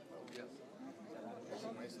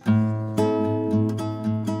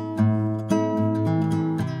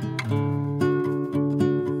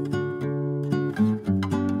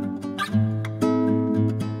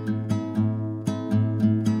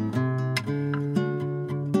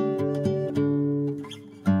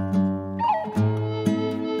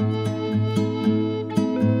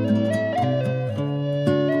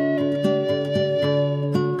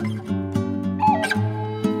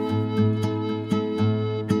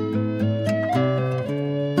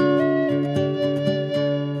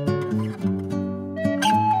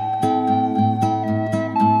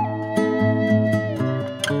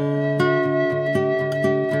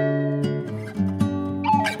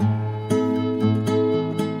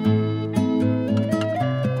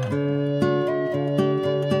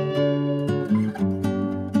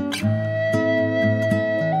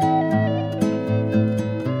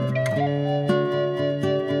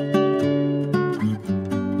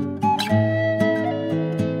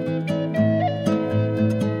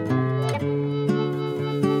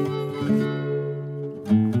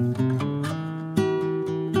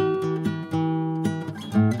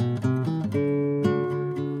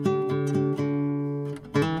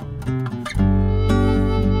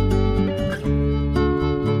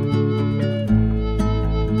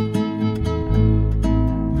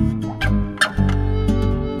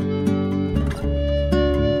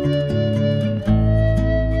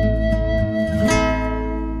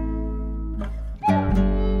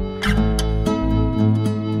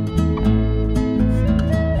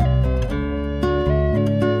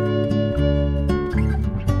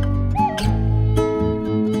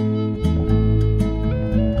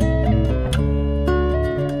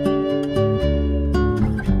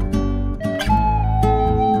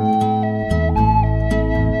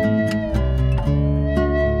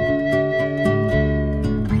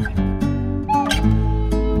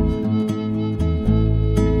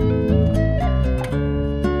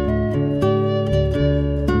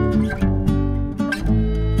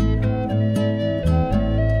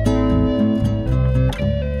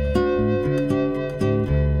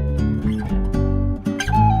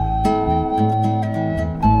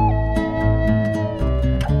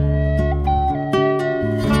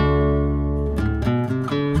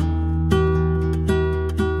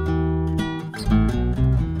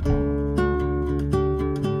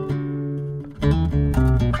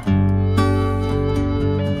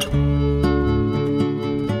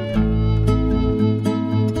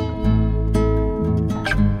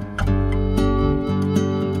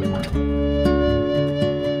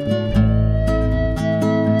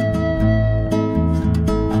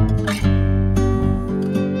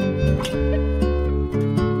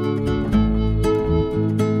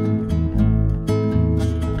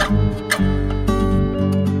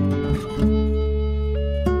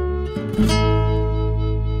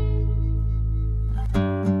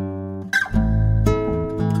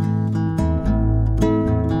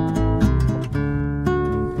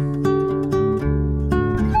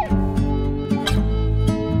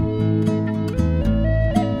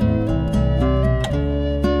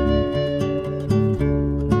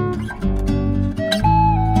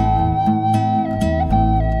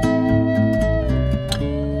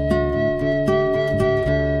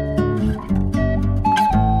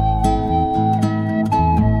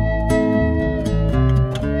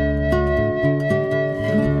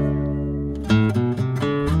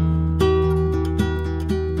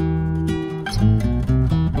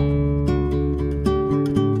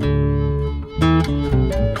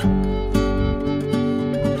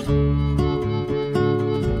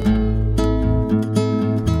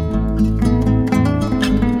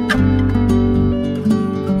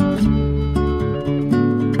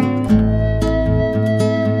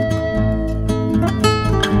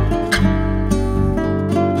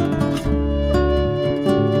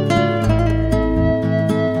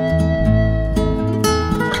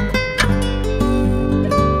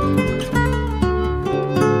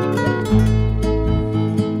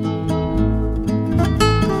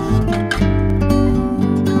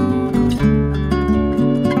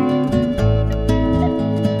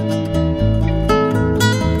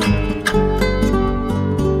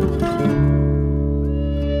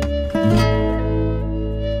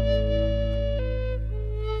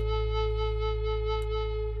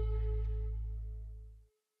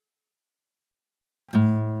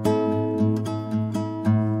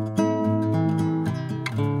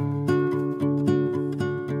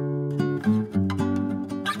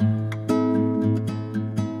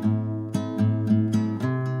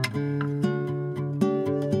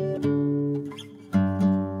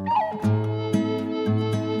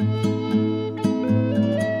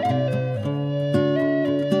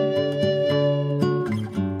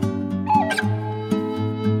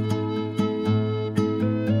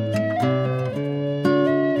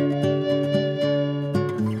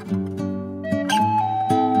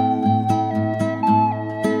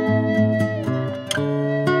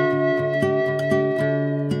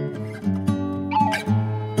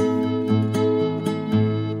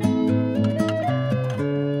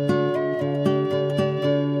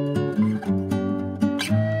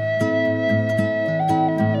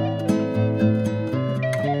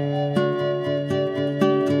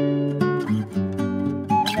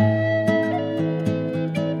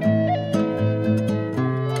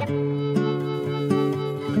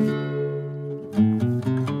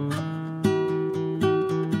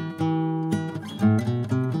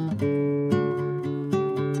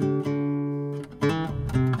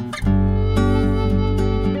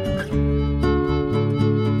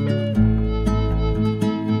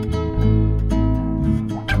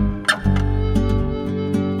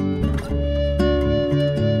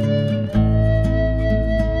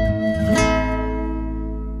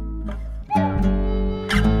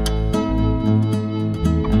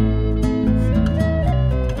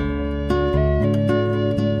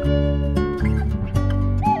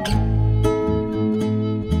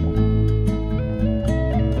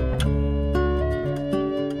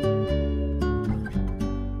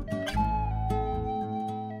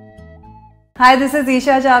Hi, this is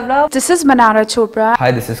Isha Chavla. This is Manara Chopra. Hi,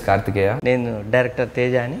 this is Kartikeya. నేను director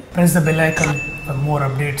తేజాని. Press the bell icon for more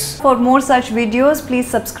updates. For more such videos, please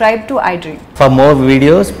subscribe to iDream. For more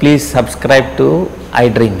videos, please subscribe to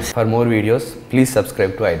iDream. For more videos, please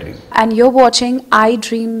subscribe to iDream. And you're watching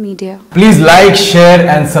iDream Media. Please like, share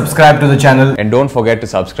and subscribe to the channel. And don't forget to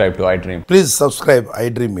subscribe to iDream. Please subscribe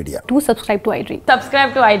iDream Media. Do subscribe to iDream.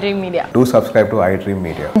 Subscribe to iDream Media. Do subscribe to iDream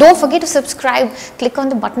Media. Don't forget to subscribe. Click on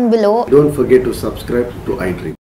the button below. Don't forget to subscribe to iDream.